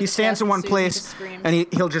stands there. He stands in one place and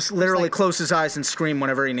he'll just literally like- close his eyes and scream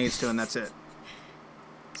whenever he needs to, and that's it.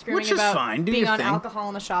 screaming which is about fine. Do being your on thing. alcohol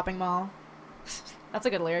in a shopping mall. That's a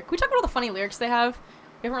good lyric. Can we talk about all the funny lyrics they have?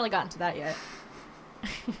 We haven't really gotten to that yet.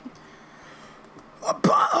 A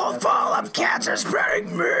bottle full of cancer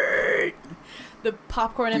spreading me. The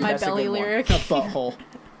popcorn in my That's a belly good one. lyric. A butthole.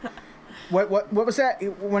 What was that?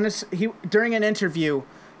 During an interview,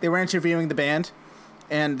 they were interviewing the band,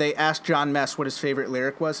 and they asked John Mess what his favorite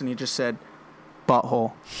lyric was, and he just said,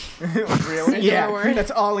 "Butthole." Really? Yeah, word.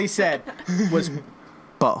 that's all he said was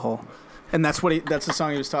butthole, and that's the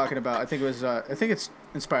song he was talking about. I think it was. I think it's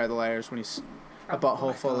Inspire the Liars when he's a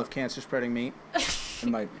butthole full of cancer spreading meat. It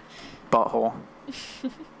might be. Butthole.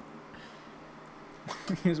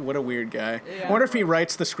 What a weird guy. Yeah. I wonder if he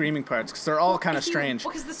writes the screaming parts because they're all kind of strange.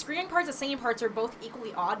 Well, because the screaming parts and singing parts are both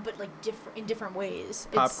equally odd, but like in different ways.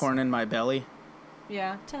 Popcorn in my belly.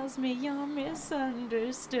 Yeah. Tells me you're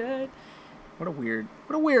misunderstood. What a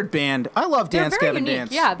weird band. I love They're Dance very Gavin unique.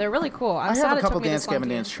 Dance. Yeah, they're really cool. I have a couple Dance Gavin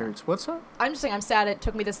to Dance get shirts. What's up? I'm just saying, I'm sad it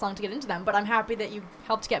took me this long to get into them, but I'm happy that you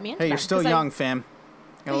helped get me into Hey, them. you're still 'cause young, fam.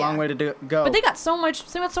 Got a Yeah. long way to go. But they got so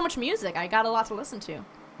much music. I got a lot to listen to.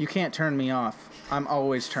 You can't turn me off. I'm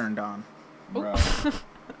always turned on. Bro. What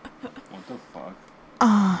the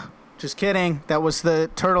fuck? Just kidding. That was the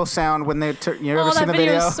turtle sound when they. You ever Oh, seen that the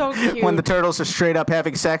video video? is so cute. When the turtles are straight up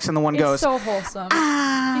having sex and the one It's goes. so wholesome.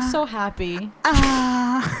 He's so happy.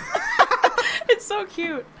 It's so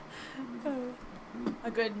cute. A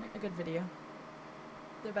good video.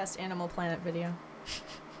 The best Animal Planet video.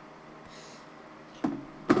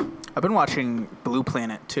 I've been watching Blue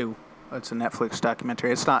Planet too. It's a Netflix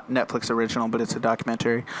documentary. It's not Netflix original, but it's a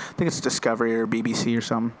documentary. I think it's Discovery or BBC or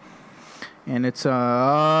something. And it's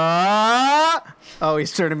oh,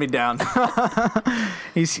 he's turning me down.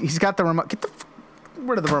 he's got the remote. Get the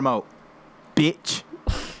rid of the remote, bitch.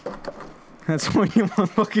 That's when you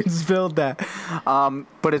fucking spilled that.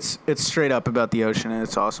 But it's straight up about the ocean, and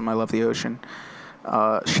it's awesome. I love the ocean.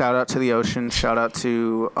 Shout out to the ocean. Shout out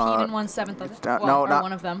to. Peed in 1/7 of it. no, or not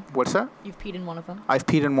one of them. What's that? You've peed in one of them. I've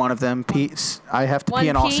peed in one of them. I have to pee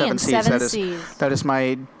in all One pee seven in seas. seven seas. That is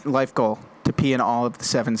my life goal, to pee in all of the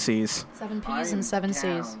 7 seas. 7 P's and 7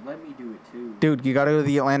 C's. Let me do it too. Dude, you got to go to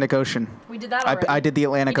the Atlantic Ocean. We did that already. I did the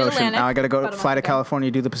Atlantic You did Ocean. Now I got to about go a fly to month ago.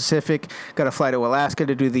 California, do the Pacific. Got to fly to Alaska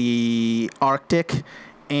to do the Arctic.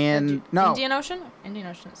 And no, Indian Ocean? Indian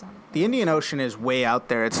Ocean is on. the Indian Ocean is way out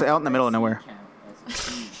there. It's out in the middle of nowhere.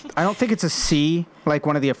 That's I don't think it's a sea, like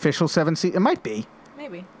one of the official 7 seas. It might be.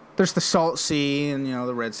 Maybe. There's the Salt Sea and,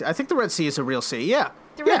 the Red Sea. I think the Red Sea is a real sea. Yeah.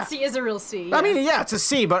 The yeah. Red Sea is a real sea. I mean, yeah, it's a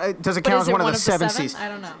sea, but it doesn't But count is as it one of the 7 seven? seas. I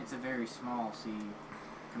don't know. It's a very small sea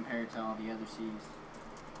compared to all the other seas.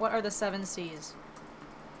 What are the 7 seas?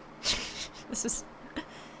 This is...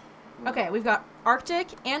 Okay, we've got Arctic,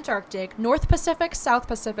 Antarctic, North Pacific, South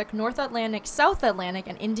Pacific, North Atlantic, South Atlantic,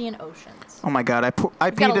 and Indian Oceans. Oh my God, I got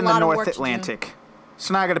peed a in the lot of work North to do. Atlantic.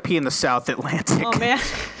 So now I got to pee in the South Atlantic. Oh, man.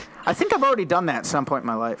 I think I've already done that at some point in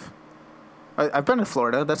my life. I've been to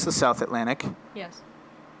Florida. That's the South Atlantic, Yes.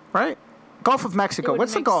 right? Gulf of Mexico. It would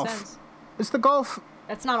What's the make Gulf? sense. Is the Gulf?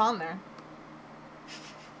 That's not on there.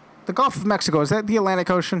 The Gulf of Mexico, is that the Atlantic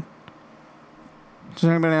Ocean? Does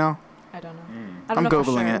anybody know? I don't know. Mm. I I'm don't know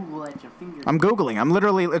for Googling sure. it. Google at your fingertips. I'm Googling. I'm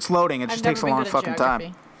literally, it's loading. It just I've takes a never long been good at fucking time.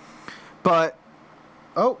 geography. But,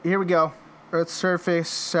 oh, here we go. Earth's surface,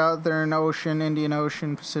 Southern Ocean, Indian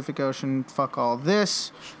Ocean, Pacific Ocean. Fuck all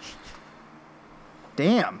this.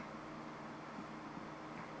 Damn.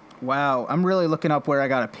 Wow, I'm really looking up where I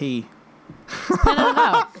gotta pee. Plan it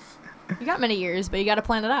out. You got many years, but you got to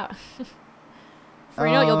plan it out. For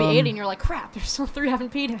you know, you'll be 80 and you're like, crap, there's still 3 I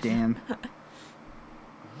haven't peed in. Damn.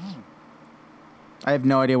 I have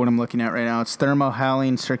no idea what I'm looking at right now. It's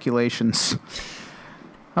thermohaline circulations.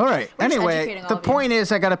 All right. We're just Anyway, educating all the of you. point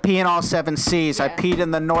is I got to pee in all 7 seas. I Yeah. peed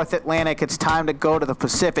in the North Atlantic. It's time to go to the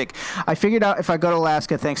Pacific. I figured out if I go to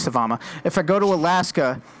Alaska, thanks to Vama, if I go to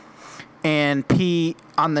Alaska and pee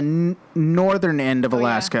on the northern end of Oh, yeah.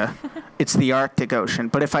 Alaska, it's the Arctic Ocean.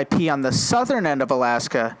 But if I pee on the southern end of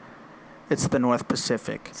Alaska, it's the North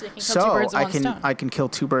Pacific. So you can kill 2 birds with one stone. I can kill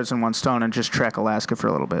 2 birds in one stone and just trek Alaska for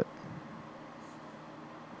a little bit.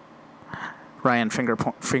 Ryan finger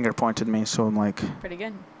pointed me, so I'm like, Pretty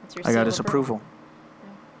good. That's your I got seal his of approval.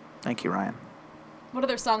 Thank you, Ryan. What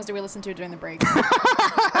other songs do we listen to during the break?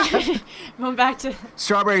 Going back to...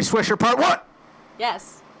 Strawberry Swisher Part 1!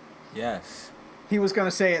 Yes. Yes. He was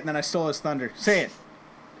gonna say it, and then I stole his thunder. Say it.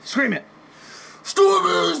 Scream it.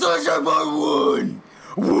 Stormers, that's by one.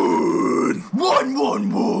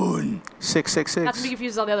 666. Not to be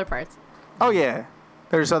confused with all the other parts. Oh yeah,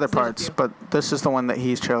 there's other There's a parts, few. but this is the one that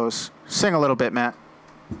he chose. Sing a little bit, Matt.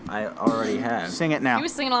 I already have. Sing it now. He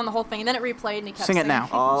was singing on the whole thing, and then it replayed, and he kept Sing it singing. now.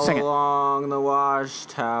 All Sing it. along the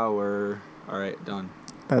watchtower. All right, done.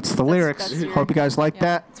 That's the lyrics. that's your- Hope you guys like Yeah,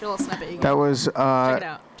 that. it's your little snippet. You That can was check it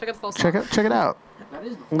out. Check out the full song. check it out. That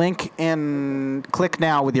is Link and click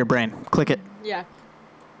now with your brain. Click it Yeah.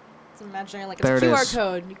 It's imaginary, like it's There a it QR is.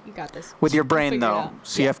 code. You got this. with your We'll brain figure it though. out.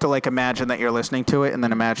 So you have to like imagine that you're listening to it, and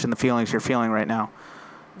then imagine the feelings you're feeling right now,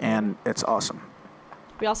 and it's awesome.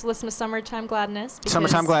 We also listen to Summertime Gladness. Because,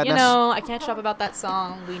 Summertime Gladness. You know, I can't shut up about that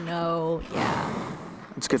song. We know. Yeah.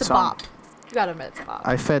 It's a good It's a song. bop. You gotta admit it's a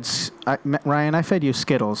bop. Ryan. I fed you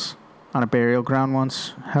Skittles on a burial ground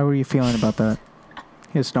once. How were you feeling about that?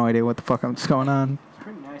 He has no idea what the fuck is going on. It's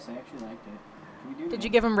pretty nice. I actually liked it. Can we do Did you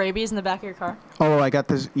give him rabies in the back of your car? Oh, I got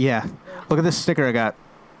this. Yeah. Look at this sticker I got.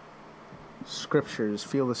 Scriptures,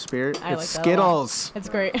 feel the spirit. I It's like that a lot. Skittles. It's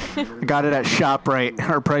great. I got it at ShopRite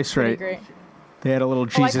or Price Pretty Rite. great. They had a little Oh,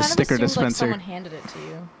 I Jesus kind of sticker assumed, like, dispenser. someone handed it to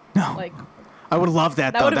you. No. Like, I would love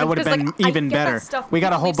that, That though. would've That been- would have because, been like, I even get that better. stuff. We got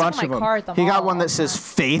a People whole leave stuff bunch in of my them. car at the He got mall one all that the says time.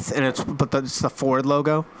 faith, and it's the Ford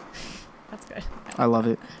logo. that's good. I love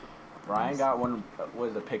it. Ryan got one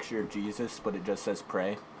with a picture of Jesus, but it just says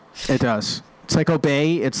pray. It does. It's like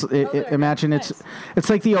Obey. Imagine nice. it's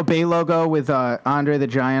like the Obey logo with Andre the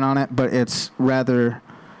Giant on it, but it's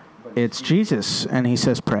Jesus, and he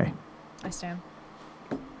says pray. I stand.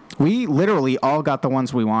 We literally all got the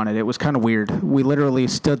ones we wanted. It was kind of weird. We literally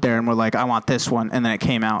stood there and were like, I want this one. And then it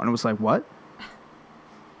came out and it was like, what?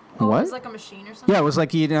 Oh, What? it was like a machine or something? Yeah, it was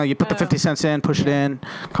like, you put the Oh. 50 cents in, push it in,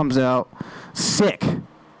 comes out. Sick.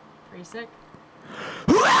 Pretty sick.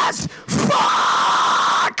 Let's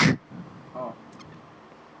fuck! Oh,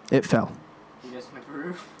 It fell. he doesn't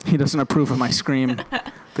approve. He doesn't approve of my scream.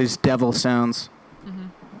 These devil sounds.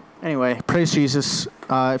 Anyway, praise Jesus.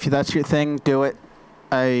 If that's your thing, do it.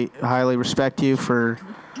 I highly respect you for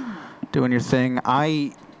doing your thing.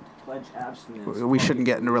 Pledge abstinence. We shouldn't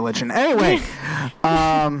get into religion. Anyway,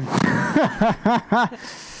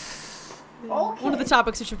 One of the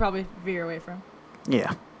topics you should probably veer away from.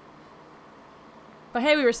 yeah. But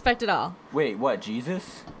hey, we respect it all. Wait, what?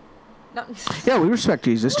 Jesus? No. Yeah, we respect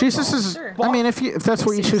Jesus. Jesus is. Sure. I mean, if that's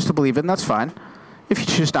what you choose to believe in, that's fine. If you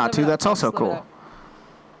choose not Live to, it up, that's also folks, live it cool. up.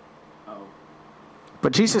 Oh.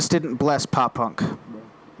 But Jesus didn't bless pop punk.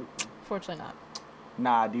 Fortunately not.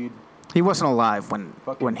 Nah, dude. He wasn't alive Fucking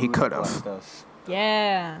when he Buddha could blessed have. us.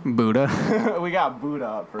 Yeah. Buddha. We got Buddha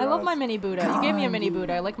up for I love us. my mini Buddha. You gave me a mini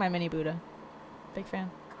Buddha. I like my mini Buddha. Big fan.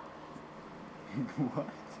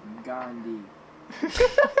 Gandhi.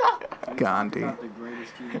 Gandhi. Not the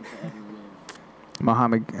greatest human to ever live.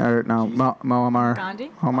 Muhammad. Or no, Muammar.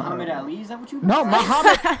 Gandhi? Muhammad Ali, is that what you No,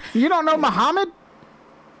 Muhammad. You don't know Muhammad?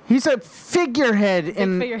 He's a figurehead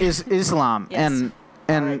in figurehead. Islam Yes. and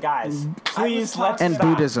Alright, guys, please let's and stop.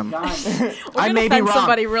 Buddhism. Gandhi. We're I gonna may be offend wrong.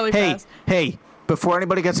 somebody really hey, fast. hey! Before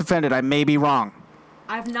anybody gets offended, I may be wrong.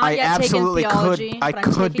 I've not I yet absolutely taken theology, I but I'm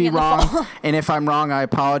could taking be it in the wrong, fall. and if I'm wrong, I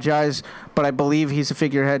apologize. But I believe he's a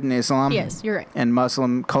figurehead in Islam. Yes, you're right. And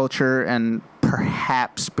Muslim culture, and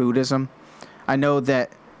perhaps Buddhism. I know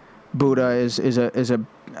that Buddha is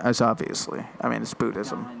obviously. I mean, it's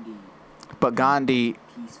Buddhism. Gandhi. But Gandhi.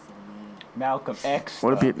 Peaceful man. Malcolm X.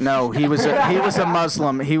 What a no, he was a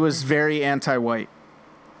Muslim. He was very anti-white.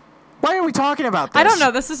 Why are we talking about this? I don't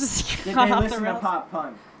know. This is just Did gone they off the listen to rails. pop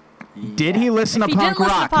punk? Did he listen If to he punk didn't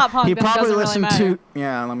listen to rock? pop punk, he then it probably doesn't really listened matter. to.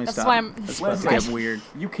 Yeah, let me That's stop. why I'm. It's about to get weird.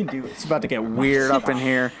 You can do it. It's about to get weird up in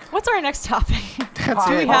here. What's our next topic? That's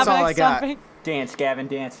Do we it. have That's a all I next got. topic? Dance, Gavin,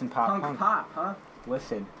 dance, and pop Punk punk. pop, huh?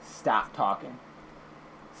 Listen, stop talking.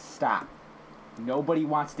 Stop. Nobody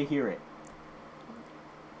wants to hear it.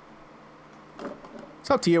 It's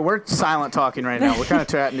up to you. We're silent talking right now. We're kind of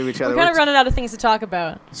chatting to each other. We're kind of running out of things to talk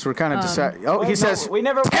about. So we're kind of deciding. Oh, Wait, he no, says, we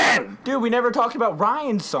never. 10. Dude, we never talked about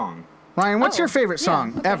Ryan's song. Ryan, what's Oh, your favorite yeah,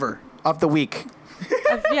 song okay. ever of the week?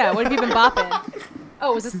 Yeah, what have you been bopping?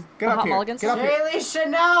 Oh, is this Get the up Hot here. Mulligans? Get up here. Haley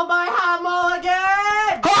Chanel by Hot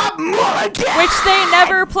Mulligan! Hot Mulligan! Which they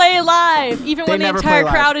never play live, even They when the never entire play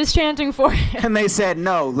live. crowd is chanting for it. And they said,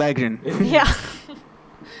 no, legend. Yeah.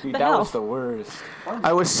 Dude, The that hell? was the worst.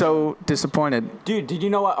 I was so disappointed. Dude, did you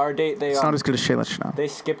know what our date they It's not as good as Shayla Chanel. they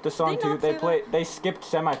skipped the song They too? not They play They skipped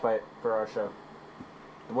Semi Fight for our show.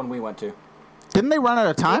 The one we went to. Didn't they run out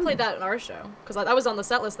of They time? played that in our show because that was on the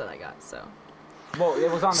set list that I got. So Well, it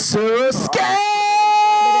was on the So they didn't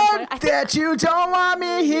scared! I think- that you don't want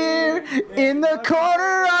me here in the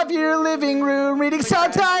corner of your living room reading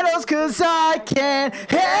subtitles, cause I can't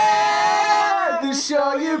hear the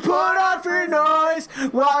show you put on for noise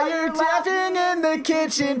while you're laughing in the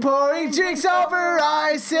kitchen pouring drinks over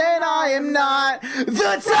ice, and I am not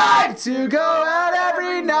the type to go out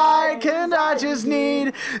every night, cause I just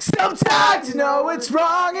need some time to know what's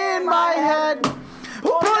wrong in my head.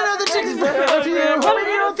 Put another chicken for you. Hoping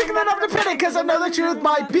you don't think that I'm dependent, cause I know the truth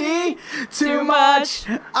might be too much.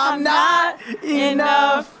 I'm not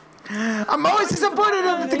enough. I'm always disappointed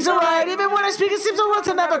if things are right. Even when I speak, it seems the world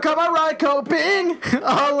to never come out right. Coping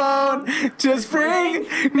alone. Just bring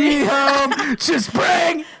me home. Just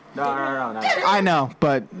bring. No. I know,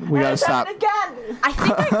 but we gotta stop. I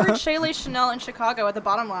think I heard Shayla Chanel in Chicago at the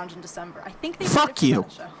Bottom Lounge in December. I think they Fuck did it for you.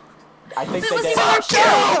 that show. I think It they was did. even their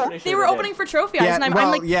show. Pretty They sure were did. opening for Trophy Eyes, Yeah, and I'm well,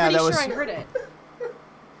 like yeah, pretty that was- sure I heard it.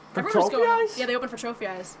 For Everyone was Trophy going. Eyes? Yeah, they opened for Trophy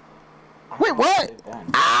Eyes. Wait, what? I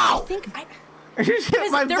Ow! think I. I just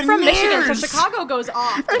hit my They're from Michigan, so veneers. Chicago goes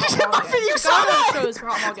off. I just hit my Chicago face. You saw that? shows for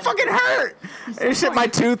Hot Mulligan. Fucking hurt. I just hit my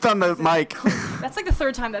tooth on the mic. That's like the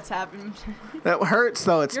third time that's happened. That hurts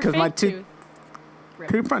though. It's Your because fake my tooth.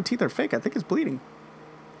 two front teeth are fake. I think it's bleeding.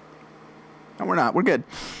 No, we're not. We're good.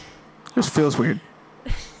 Just feels weird.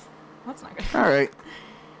 That's not good. All right.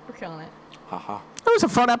 We're killing it. Haha. That was a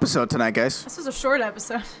fun episode tonight, guys. This was a short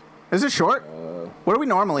episode. Is it short? What are we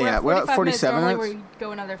normally at? We're at 47 minutes. Normally we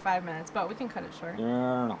go another 5 minutes, but we can cut it short.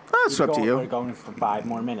 No. That's up to you. We're going for 5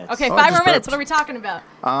 more minutes. Okay, Oh, 5 just more minutes. burped. What are we talking about?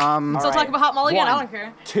 Um, Still talking about Hot Mulligan? I One. don't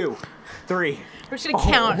care. 2, 3. We're just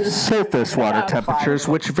gonna count. surface water Yeah. temperatures,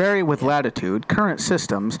 which vary with latitude, current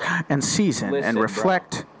systems, and season, Listen, and bro.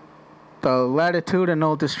 reflect the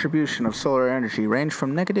latitudinal distribution of solar energy, range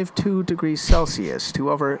from -2 degrees Celsius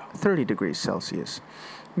to over 30 degrees Celsius.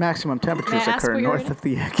 Maximum temperatures ask occur where you're north of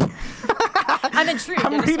the. I'm intrigued. I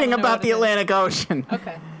I'm just reading wanna know about what the it is. Atlantic Ocean.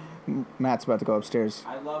 Okay. Matt's about to go upstairs.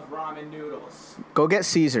 I love ramen noodles. Go get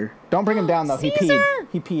Caesar. Don't bring him down though. He Caesar! peed.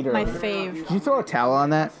 He peed My earlier. fave. Did you throw a towel on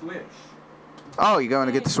that? Switch. Oh, you going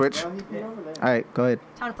to get the Switch? All right, go ahead.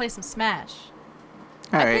 Time to play some Smash.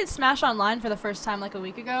 All I right. played Smash Online for the first time like a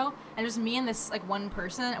week ago, and it was me and this like one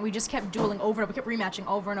person, and we just kept dueling over and over. We kept rematching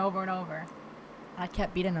over and over and over. And I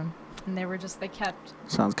kept beating them, and they kept,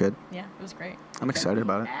 Sounds good. yeah, it was great. I'm excited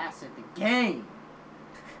about it. Ass at the game.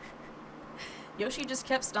 Yoshi just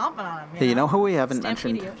kept stomping on him. Hey, you know who we haven't Stampede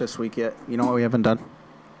mentioned Yoshi. this week yet? You know what we haven't done?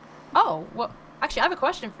 Oh, well, actually, I have a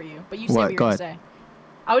question for you, but you say What? what you're Go going to say.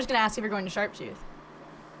 I was going to ask if you're going to Sharptooth.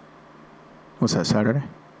 What's that, Saturday?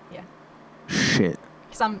 Yeah. Shit.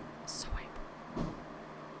 Because I'm so hype.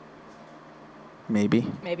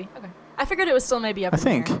 Maybe. Maybe. Okay. I figured it was still maybe up I in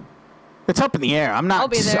think. the air. It's up in the air. I'm I'll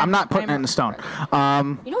not be there. I'm not putting I'm it in stone.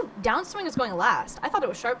 ready. You know, Downswing is going last. I thought it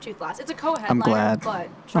was Sharptooth last. It's a co-headliner, I'm glad. but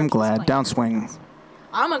I'm Sharptooth's glad. playing Downswing. last.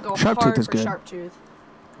 I'm going to go Sharptooth hard is for good. Sharptooth.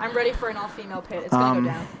 I'm ready for an all-female pit. It's going to go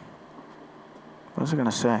down. What was I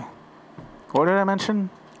gonna say? What did I mention?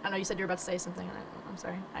 I know you said you were about to say something, and I'm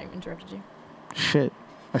sorry. I interrupted you. Shit.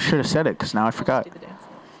 I should have said it because now I forgot. Do the dance.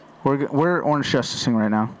 We're Orange Justicing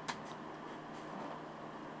right now.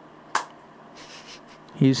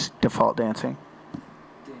 He's default dancing.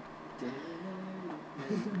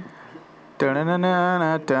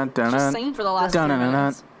 Just sing for the last few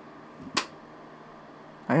minutes.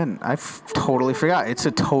 I totally forgot. It's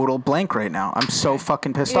a total blank right now. I'm so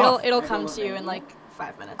fucking pissed off. It'll come to you in like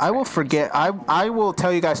 5 minutes. I will right? forget. I will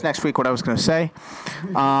tell you guys next week what I was going to say.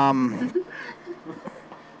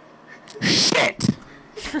 Shit!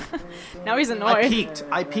 Now he's annoyed.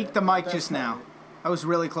 I peaked the mic just now. I was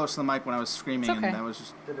really close to the mic when I was screaming, It's okay. and that was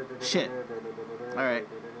just shit. All right.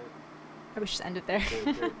 I wish just end it there.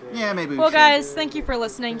 Yeah, maybe. Well, we should. guys, thank you for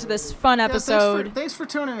listening to this fun Yeah, episode. thanks for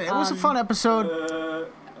tuning in. It was a fun episode.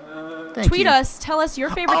 Thank Tweet you. us. Tell us your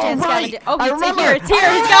favorite Oh, dance right. Gavin. Oh, I it's remember. here. It's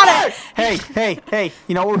here. He's got it. Hey!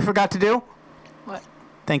 You know what we forgot to do? What?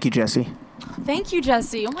 Thank you, Jesse. Thank you,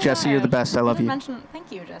 Jesse. Oh my Jesse, you're the gosh. best. I love didn't you. mention-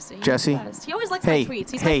 Thank you, Jesse. You're Jesse. the best. He always likes Hey, my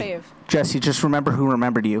tweets. He's hey, my fave. Jesse, just remember who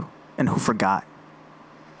remembered you and who forgot.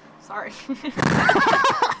 Sorry.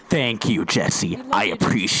 Thank you, Jesse. love I you, Jesse.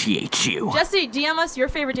 appreciate you. Jesse, DM us your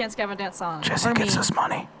favorite Dance Gavin dance song. Jesse or gives me. us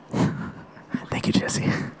money. Thank you, Jesse.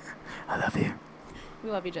 I love you. We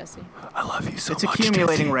love you, Jesse. I love you so much. It's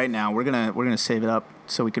accumulating right now. We're gonna save it up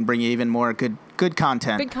so we can bring you even more good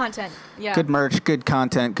content. Good content. Yeah. Good merch, good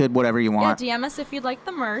content, good whatever you Yeah, want. DM us if you'd like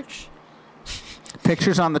the merch.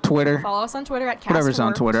 Pictures on the Twitter. Follow us on Twitter at Whatever's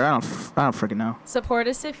on Castworks. Twitter. I don't freaking know. Support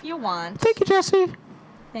us if you want. Thank you, Jesse.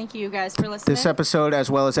 Thank you guys for listening. This episode, as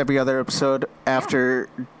well as every other episode after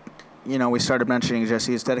we started mentioning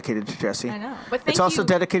Jesse, is dedicated to Jesse. I know. But thank It's also you.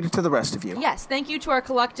 dedicated to the rest of you. Yes, thank you to our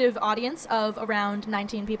collective audience of around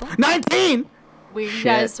 19 people. 19! You Shit.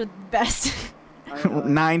 guys are the best.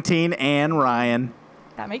 19 and Ryan.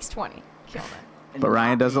 That makes 20. Kill it. But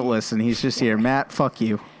Ryan doesn't listen. He's just here. Matt, fuck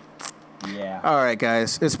you. Yeah. All right,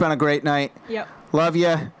 guys. It's been a great night. Yep. Love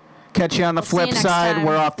you. Catch you on the We'll see you flip next side. time.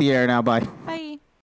 We're off the air now. Bye. Bye.